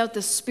missed out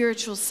the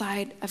spiritual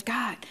side of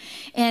God.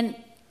 And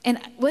And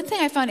one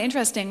thing I found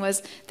interesting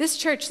was this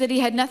church that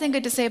he had nothing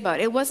good to say about.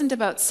 It wasn't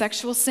about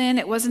sexual sin.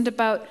 It wasn't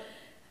about,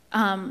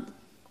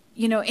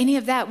 any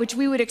of that, which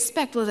we would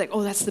expect. Was like,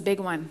 oh, that's the big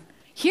one.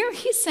 Here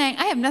he's saying,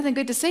 I have nothing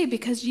good to say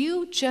because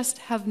you just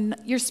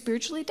you're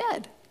spiritually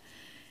dead.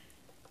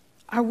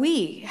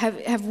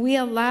 Have we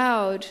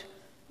allowed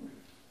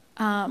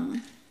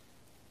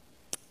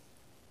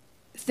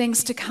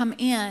things to come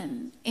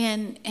in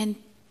and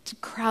to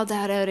crowd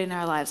that out in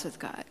our lives with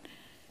God?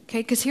 Okay,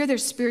 because here they're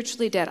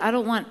spiritually dead. I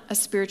don't want a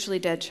spiritually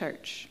dead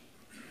church.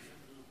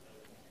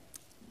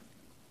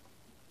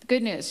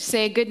 Good news.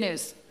 Say good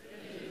news.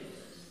 Good news.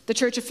 The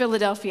Church of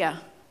Philadelphia.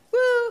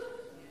 Woo!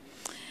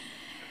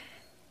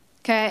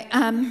 Okay,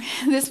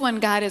 this one,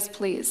 God is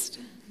pleased.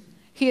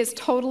 He is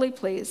totally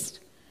pleased.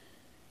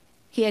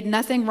 He had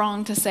nothing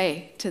wrong to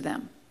say to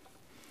them.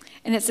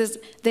 And it says,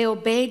 they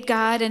obeyed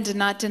God and did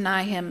not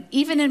deny him,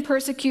 even in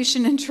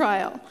persecution and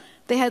trial.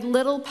 They had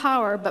little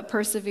power but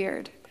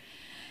persevered.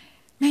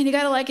 Man, you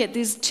got to like it.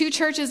 These two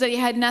churches that you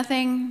had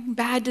nothing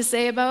bad to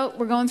say about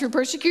were going through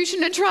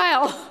persecution and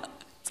trial.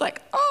 It's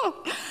like,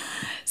 oh.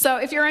 So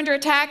if you're under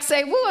attack,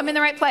 say, woo, I'm in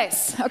the right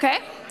place, okay?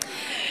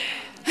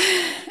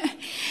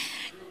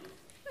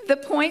 The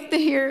point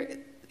that here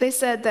they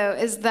said, though,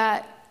 is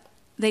that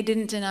they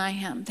didn't deny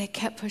him. They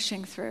kept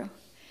pushing through.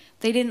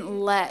 They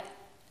didn't let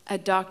a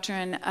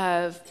doctrine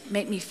of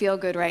make me feel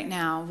good right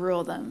now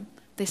rule them.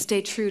 They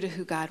stayed true to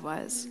who God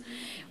was,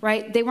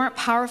 right? They weren't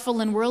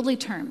powerful in worldly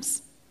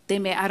terms.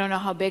 I don't know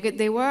how big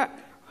they were,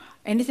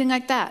 anything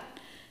like that.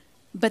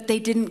 But they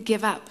didn't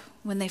give up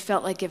when they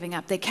felt like giving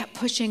up. They kept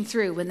pushing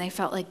through when they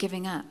felt like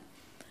giving up.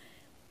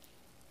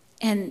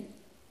 And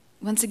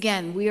once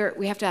again, we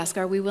have to ask,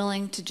 are we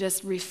willing to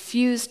just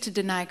refuse to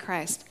deny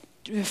Christ?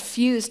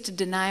 Refuse to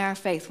deny our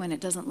faith when it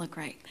doesn't look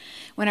right,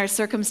 when our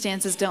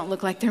circumstances don't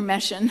look like they're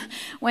meshing,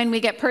 when we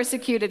get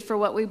persecuted for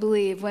what we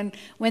believe, when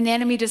the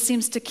enemy just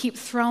seems to keep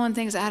throwing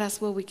things at us,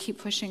 will we keep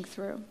pushing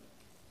through?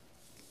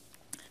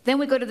 Then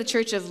we go to the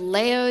church of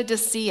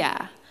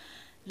Laodicea.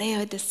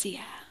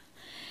 Laodicea.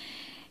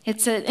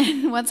 It said,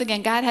 and once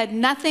again, God had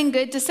nothing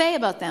good to say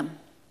about them.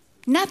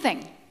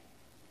 Nothing.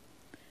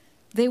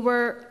 They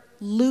were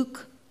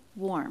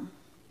lukewarm.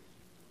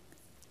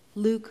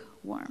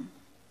 Lukewarm.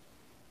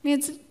 I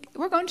mean,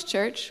 we're going to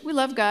church. We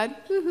love God.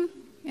 Woo-hoo,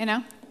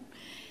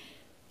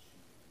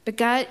 But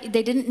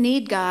they didn't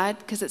need God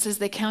because it says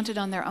they counted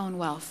on their own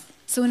wealth.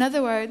 So in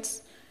other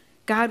words,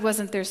 God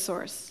wasn't their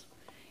source.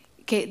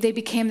 Okay, they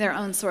became their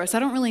own source. I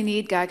don't really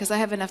need God because I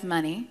have enough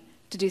money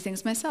to do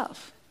things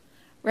myself.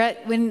 Right?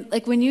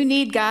 When you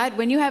need God,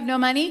 when you have no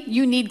money,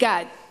 you need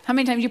God. How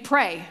many times you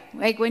pray?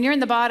 Like when you're in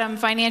the bottom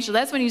financially,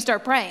 that's when you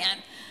start praying.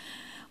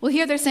 Well,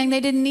 here they're saying they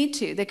didn't need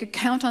to. They could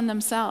count on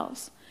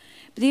themselves.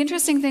 But the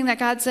interesting thing that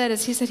God said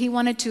is he said he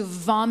wanted to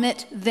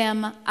vomit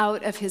them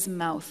out of his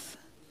mouth.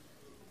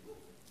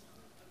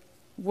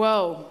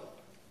 Whoa.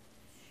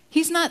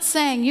 He's not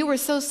saying you were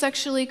so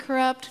sexually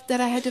corrupt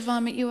that I had to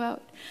vomit you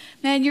out.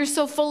 Man, you're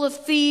so full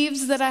of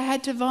thieves that I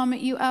had to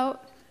vomit you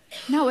out.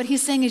 No, what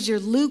he's saying is you're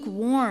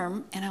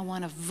lukewarm and I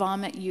want to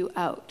vomit you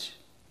out.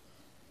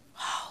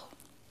 Wow.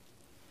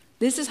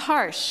 This is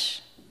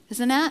harsh,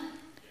 isn't it?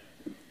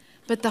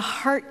 But the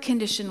heart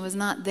condition was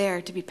not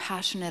there to be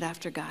passionate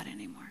after God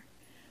anymore.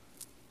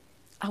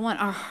 I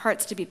want our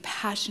hearts to be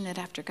passionate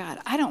after God.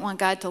 I don't want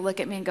God to look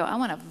at me and go, I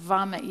want to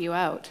vomit you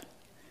out.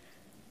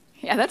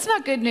 Yeah, that's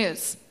not good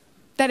news.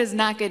 That is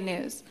not good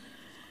news.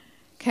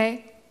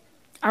 Okay?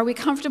 Are we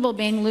comfortable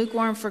being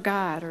lukewarm for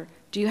God? Or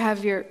do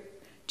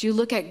you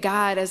look at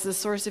God as the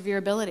source of your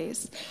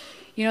abilities?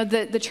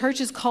 The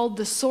church is called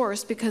the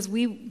source because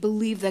we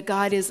believe that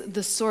God is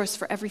the source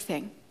for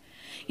everything.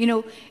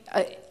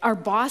 Our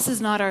boss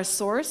is not our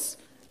source.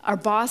 Our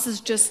boss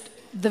is just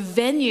the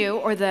venue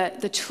or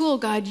the tool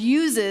God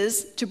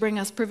uses to bring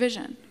us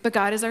provision. But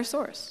God is our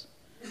source,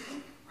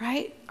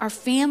 right? Our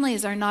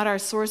families are not our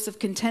source of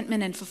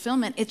contentment and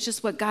fulfillment. It's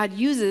just what God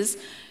uses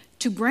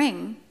to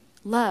bring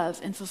love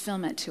and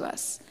fulfillment to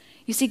us.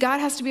 You see, God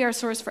has to be our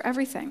source for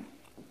everything.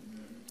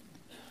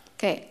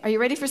 Okay, are you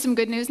ready for some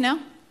good news now?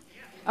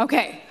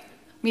 Okay,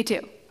 me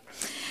too.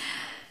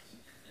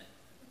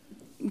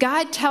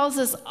 God tells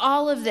us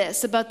all of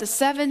this about the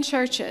 7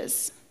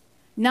 churches,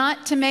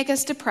 not to make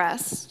us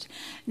depressed,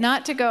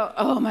 not to go,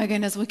 oh my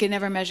goodness, we can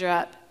never measure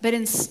up, but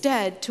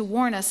instead to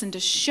warn us and to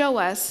show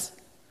us,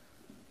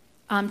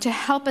 to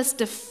help us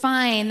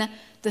define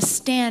the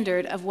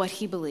standard of what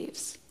he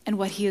believes and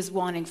what he is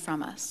wanting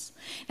from us.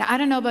 Now, I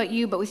don't know about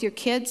you, but with your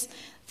kids,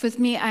 with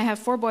me, I have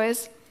 4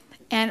 boys,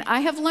 and I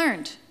have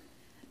learned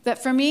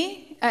that for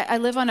me, I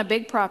live on a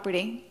big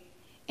property,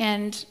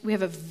 and we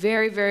have a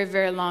very, very,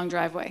 very long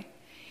driveway.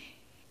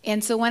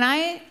 And so when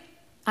I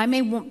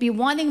may be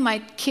wanting my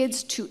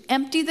kids to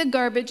empty the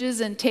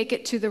garbages and take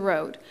it to the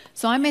road.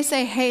 So I may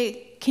say,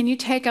 hey, can you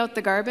take out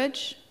the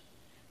garbage?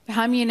 But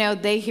how many of you know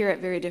they hear it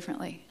very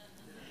differently?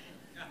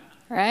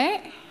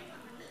 Right?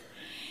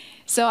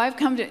 So I've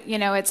come to,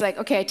 it's like,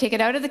 okay, I take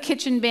it out of the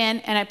kitchen bin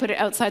and I put it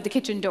outside the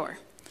kitchen door.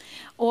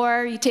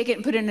 Or you take it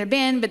and put it in a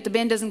bin, but the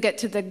bin doesn't get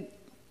to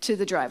to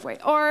the driveway.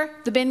 Or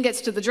the bin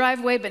gets to the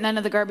driveway, but none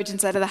of the garbage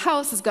inside of the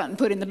house has gotten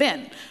put in the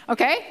bin,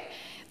 okay?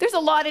 There's a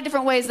lot of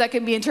different ways that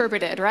can be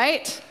interpreted,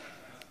 right?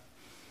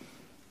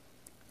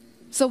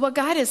 So what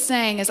God is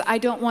saying is, I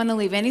don't want to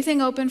leave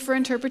anything open for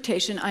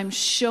interpretation. I'm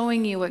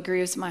showing you what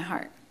grieves my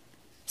heart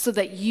so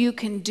that you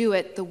can do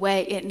it the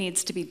way it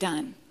needs to be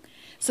done.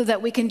 So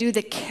that we can do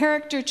the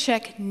character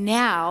check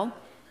now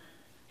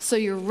so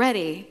you're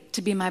ready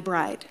to be my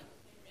bride.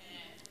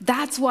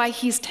 That's why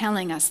he's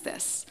telling us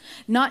this.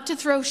 Not to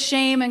throw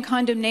shame and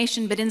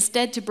condemnation, but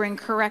instead to bring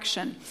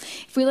correction.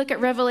 If we look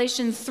at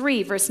Revelation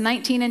 3, verse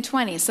 19 and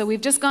 20. So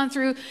we've just gone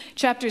through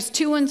chapters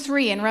 2 and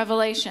 3 in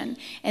Revelation.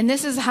 And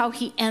this is how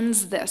he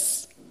ends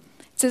this.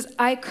 It says,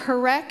 I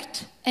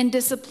correct and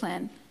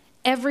discipline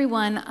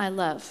everyone I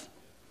love.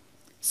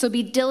 So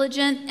be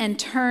diligent and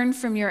turn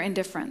from your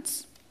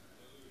indifference.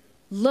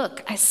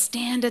 Look, I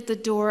stand at the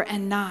door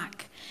and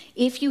knock.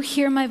 If you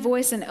hear my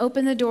voice and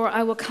open the door,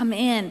 I will come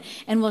in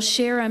and we'll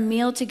share a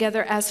meal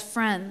together as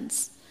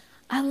friends.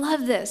 I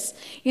love this.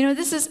 You know,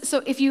 this is,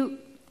 so if you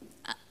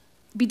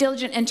be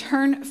diligent and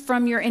turn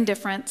from your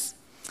indifference,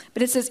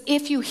 but it says,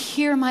 if you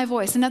hear my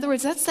voice. In other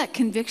words, that's that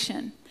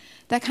conviction.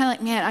 That kind of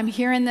like, man, I'm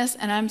hearing this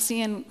and I'm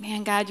seeing,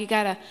 man, God,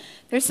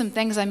 there's some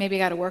things I maybe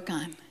got to work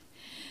on.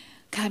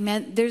 God,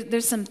 man,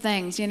 there's some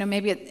things, you know,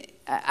 maybe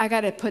I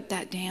got to put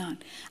that down.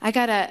 I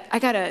got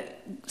to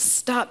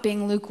stop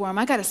being lukewarm.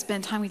 I got to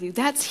spend time with you.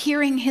 That's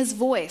hearing his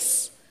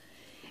voice.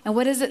 And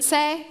what does it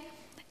say?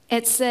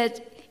 It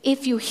said,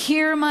 if you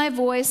hear my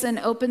voice and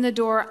open the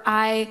door,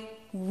 I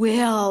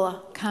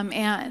will come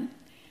in.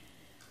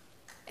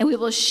 And we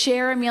will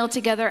share a meal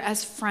together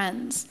as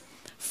friends.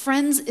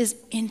 Friends is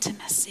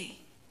intimacy.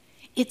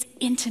 It's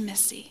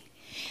intimacy.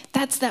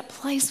 That's that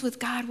place with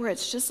God where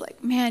it's just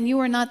like, man, you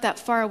are not that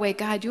far away,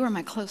 God. You are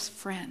my close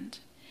friend.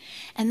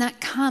 And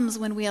that comes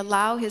when we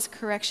allow his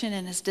correction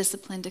and his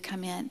discipline to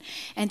come in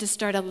and to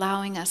start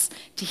allowing us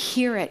to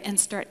hear it and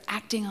start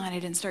acting on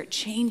it and start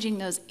changing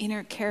those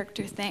inner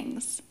character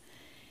things.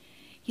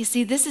 You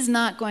see, this is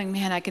not going,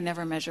 man, I can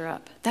never measure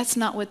up. That's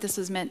not what this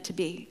is meant to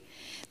be.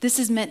 This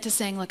is meant to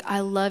saying, look, I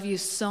love you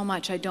so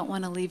much. I don't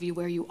want to leave you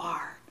where you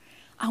are.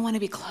 I want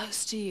to be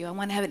close to you. I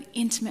want to have an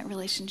intimate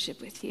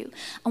relationship with you.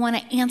 I want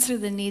to answer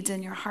the needs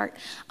in your heart.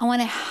 I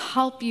want to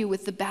help you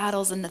with the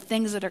battles and the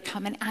things that are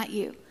coming at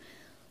you.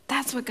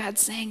 That's what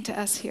God's saying to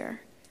us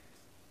here.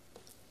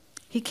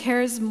 He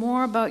cares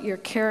more about your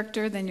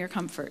character than your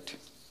comfort.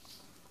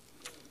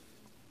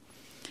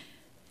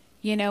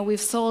 You know,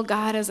 we've sold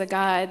God as a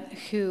God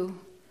who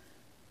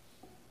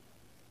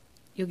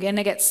you're going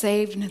to get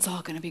saved and it's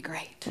all going to be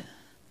great.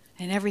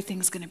 And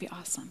everything's going to be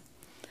awesome.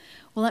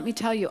 Well, let me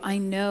tell you, I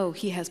know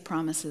he has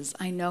promises.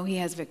 I know he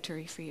has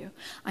victory for you.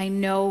 I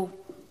know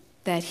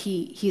that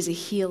he's a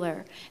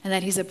healer and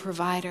that he's a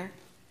provider.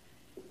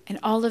 And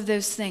all of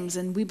those things,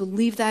 and we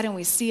believe that and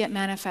we see it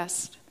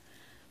manifest.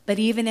 But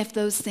even if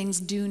those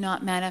things do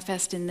not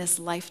manifest in this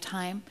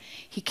lifetime,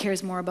 he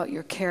cares more about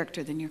your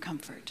character than your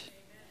comfort.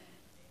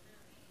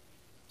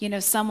 You know,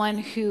 someone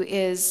who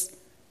is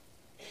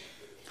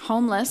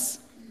homeless,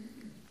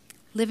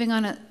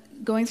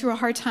 going through a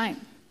hard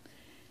time,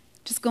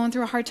 just going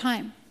through a hard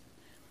time,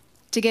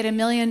 to get $1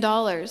 million,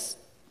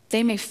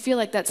 they may feel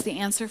like that's the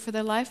answer for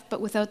their life,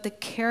 but without the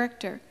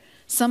character,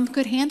 some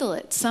could handle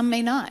it, some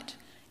may not.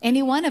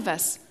 Any one of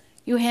us,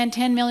 you hand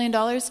 $10 million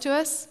to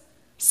us,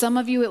 some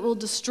of you it will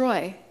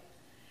destroy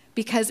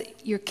because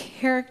your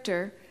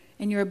character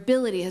and your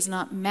ability has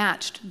not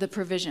matched the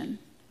provision.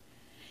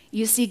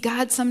 You see,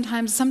 God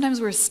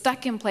sometimes we're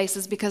stuck in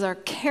places because our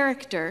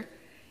character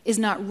is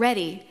not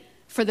ready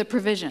for the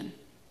provision.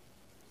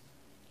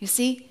 You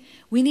see,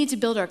 we need to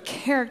build our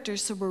character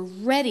so we're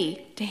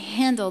ready to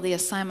handle the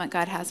assignment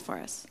God has for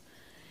us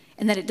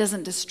and that it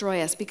doesn't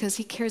destroy us because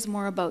he cares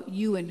more about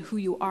you and who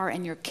you are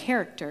and your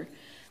character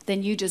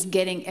than you just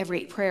getting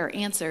every prayer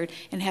answered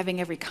and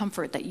having every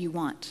comfort that you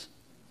want.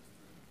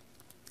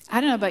 I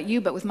don't know about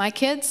you, but with my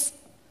kids,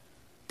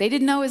 they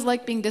didn't always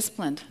like being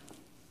disciplined.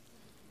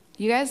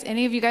 You guys,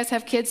 any of you guys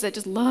have kids that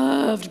just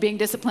loved being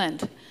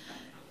disciplined?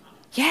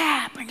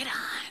 Yeah, bring it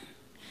on.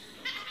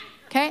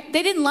 Okay,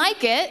 they didn't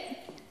like it,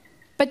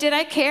 but did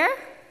I care?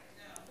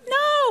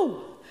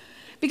 No,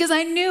 because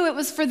I knew it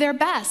was for their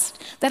best,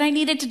 that I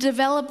needed to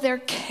develop their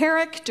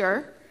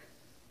character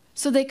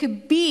so they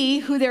could be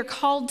who they're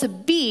called to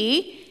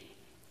be.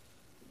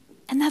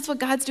 And that's what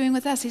God's doing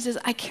with us. He says,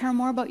 I care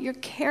more about your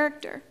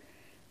character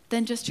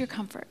than just your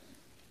comfort.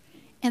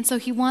 And so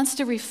he wants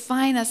to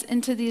refine us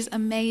into these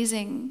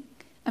amazing,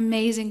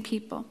 amazing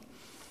people.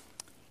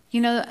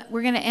 You know,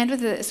 we're going to end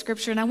with a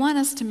scripture, and I want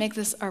us to make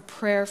this our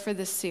prayer for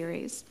this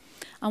series.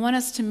 I want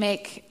us to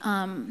make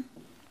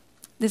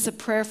this a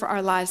prayer for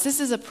our lives. This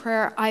is a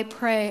prayer I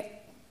pray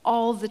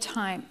all the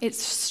time.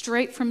 It's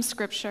straight from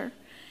Scripture.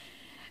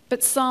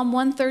 But Psalm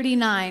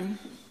 139,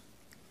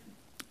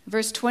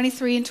 verse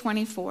 23 and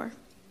 24,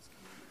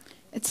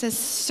 it says,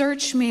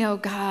 search me, O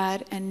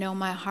God, and know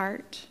my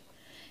heart.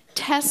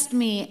 Test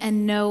me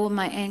and know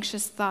my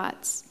anxious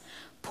thoughts.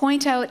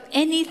 Point out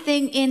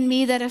anything in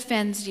me that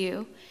offends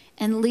you,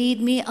 and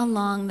lead me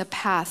along the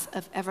path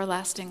of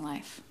everlasting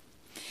life.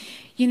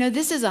 You know,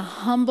 this is a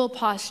humble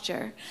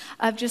posture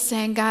of just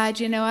saying, God,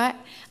 you know what?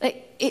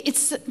 Like,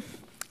 it's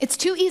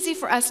too easy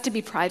for us to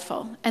be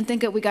prideful and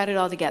think that we got it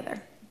all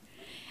together.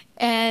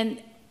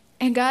 And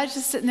God's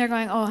just sitting there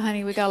going, oh,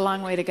 honey, we got a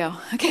long way to go,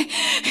 okay?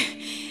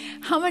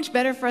 How much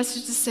better for us to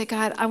just say,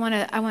 God, I want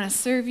to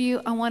serve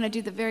you. I want to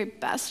do the very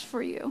best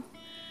for you.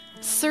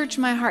 Search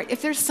my heart.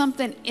 If there's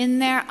something in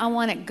there, I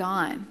want it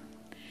gone.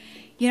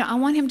 You know, I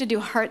want him to do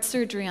heart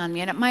surgery on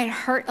me, and it might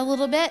hurt a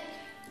little bit,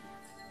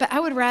 but I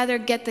would rather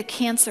get the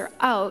cancer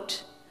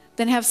out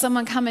than have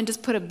someone come and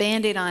just put a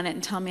Band-Aid on it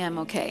and tell me I'm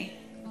okay,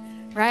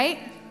 right?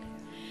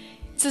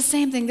 It's the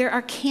same thing. There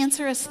are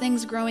cancerous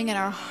things growing in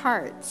our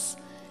hearts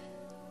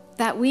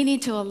that we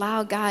need to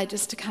allow God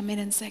just to come in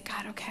and say,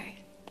 God, okay,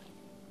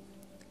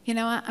 you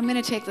know what? I'm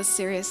going to take this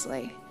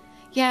seriously.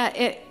 Yeah,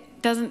 it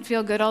doesn't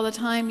feel good all the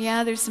time.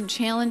 Yeah, there's some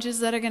challenges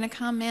that are going to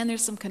come, man.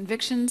 There's some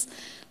convictions.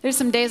 There's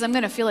some days I'm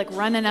going to feel like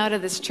running out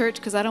of this church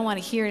because I don't want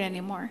to hear it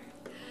anymore.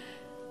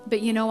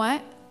 But you know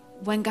what?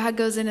 When God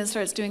goes in and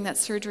starts doing that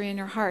surgery in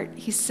your heart,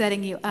 he's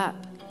setting you up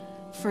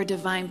for a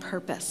divine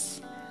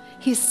purpose.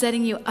 He's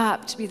setting you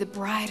up to be the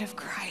bride of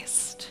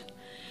Christ,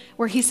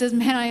 where he says,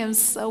 man, I am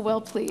so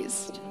well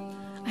pleased.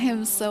 I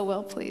am so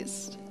well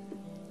pleased.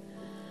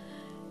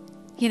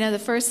 You know, the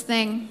first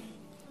thing,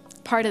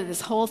 part of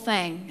this whole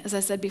thing, as I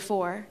said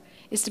before,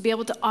 is to be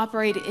able to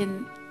operate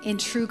in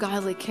true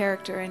godly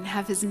character and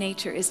have his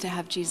nature is to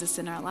have Jesus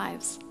in our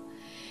lives.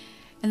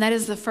 And that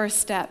is the first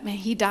step. Man,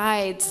 he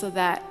died so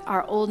that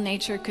our old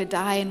nature could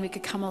die and we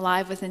could come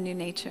alive with a new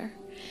nature.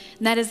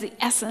 And that is the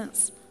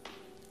essence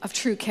of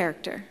true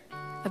character,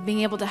 of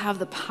being able to have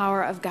the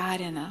power of God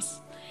in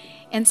us.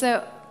 And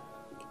so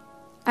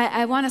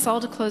I want us all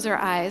to close our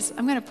eyes.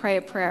 I'm going to pray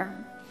a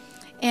prayer.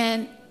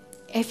 And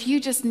if you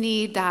just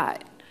need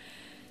that,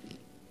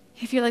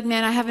 if you're like,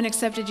 man, I haven't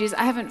accepted Jesus,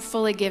 I haven't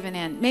fully given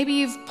in. Maybe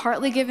you've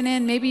partly given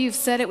in, maybe you've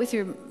said it with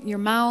your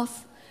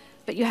mouth,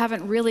 but you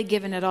haven't really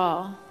given it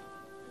all.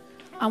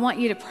 I want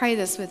you to pray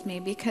this with me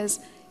because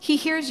he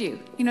hears you.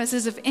 You know, it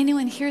says, if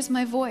anyone hears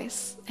my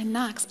voice and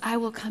knocks, I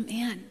will come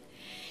in.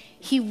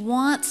 He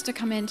wants to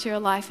come into your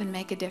life and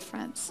make a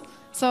difference.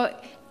 So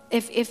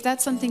if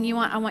that's something you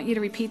want, I want you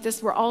to repeat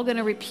this. We're all going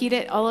to repeat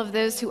it. All of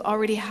those who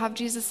already have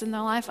Jesus in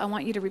their life, I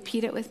want you to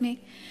repeat it with me.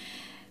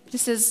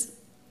 This is,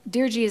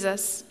 dear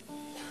Jesus,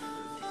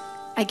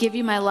 I give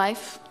you my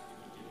life.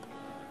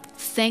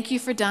 Thank you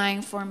for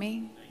dying for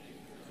me.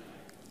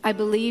 I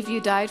believe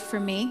you died for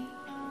me,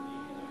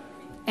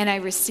 and I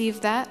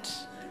receive that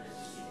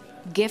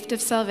gift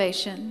of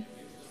salvation.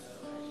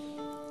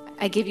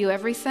 I give you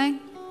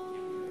everything.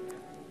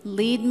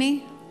 Lead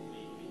me,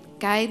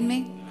 guide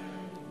me,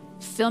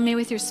 fill me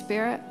with your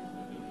Spirit.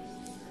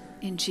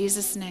 In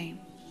Jesus' name,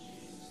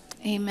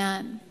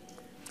 amen.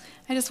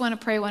 I just want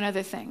to pray one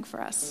other thing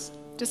for us.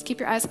 Just keep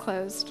your eyes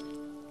closed.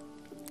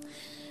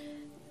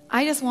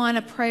 I just want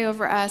to pray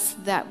over us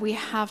that we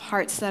have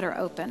hearts that are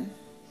open,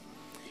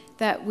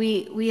 that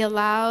we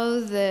allow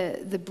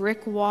the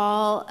brick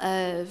wall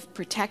of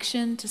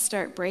protection to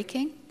start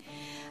breaking,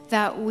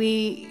 that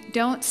we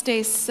don't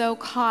stay so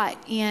caught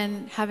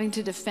in having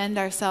to defend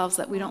ourselves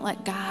that we don't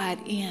let God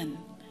in.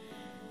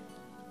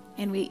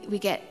 And we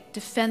get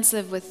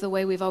defensive with the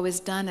way we've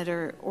always done it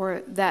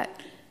or that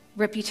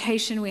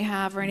reputation we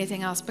have or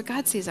anything else. But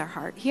God sees our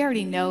heart. He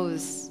already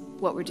knows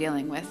what we're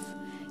dealing with.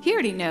 He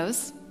already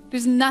knows.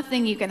 There's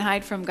nothing you can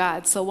hide from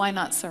God, so why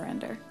not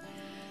surrender?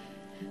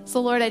 So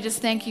Lord, I just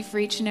thank you for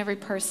each and every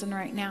person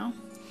right now.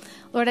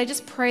 Lord, I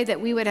just pray that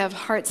we would have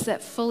hearts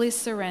that fully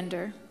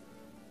surrender,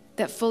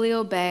 that fully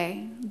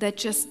obey, that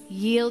just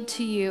yield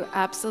to you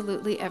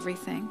absolutely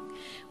everything.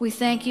 We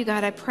thank you,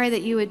 God. I pray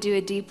that you would do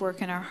a deep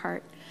work in our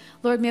heart.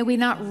 Lord, may we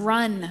not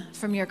run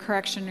from your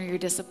correction or your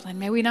discipline.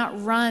 May we not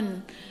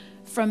run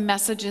from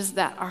messages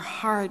that are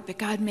hard, but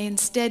God, may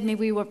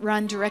we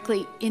run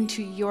directly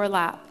into your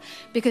lap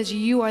because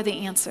you are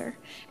the answer,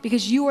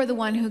 because you are the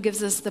one who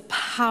gives us the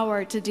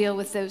power to deal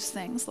with those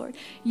things, Lord.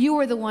 You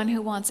are the one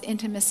who wants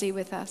intimacy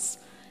with us.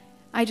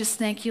 I just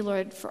thank you,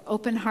 Lord, for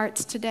open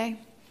hearts today,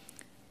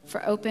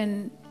 for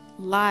open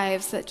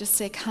lives that just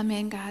say, come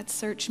in, God,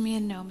 search me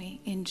and know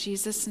me. In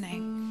Jesus'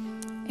 name,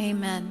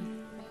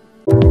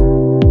 amen.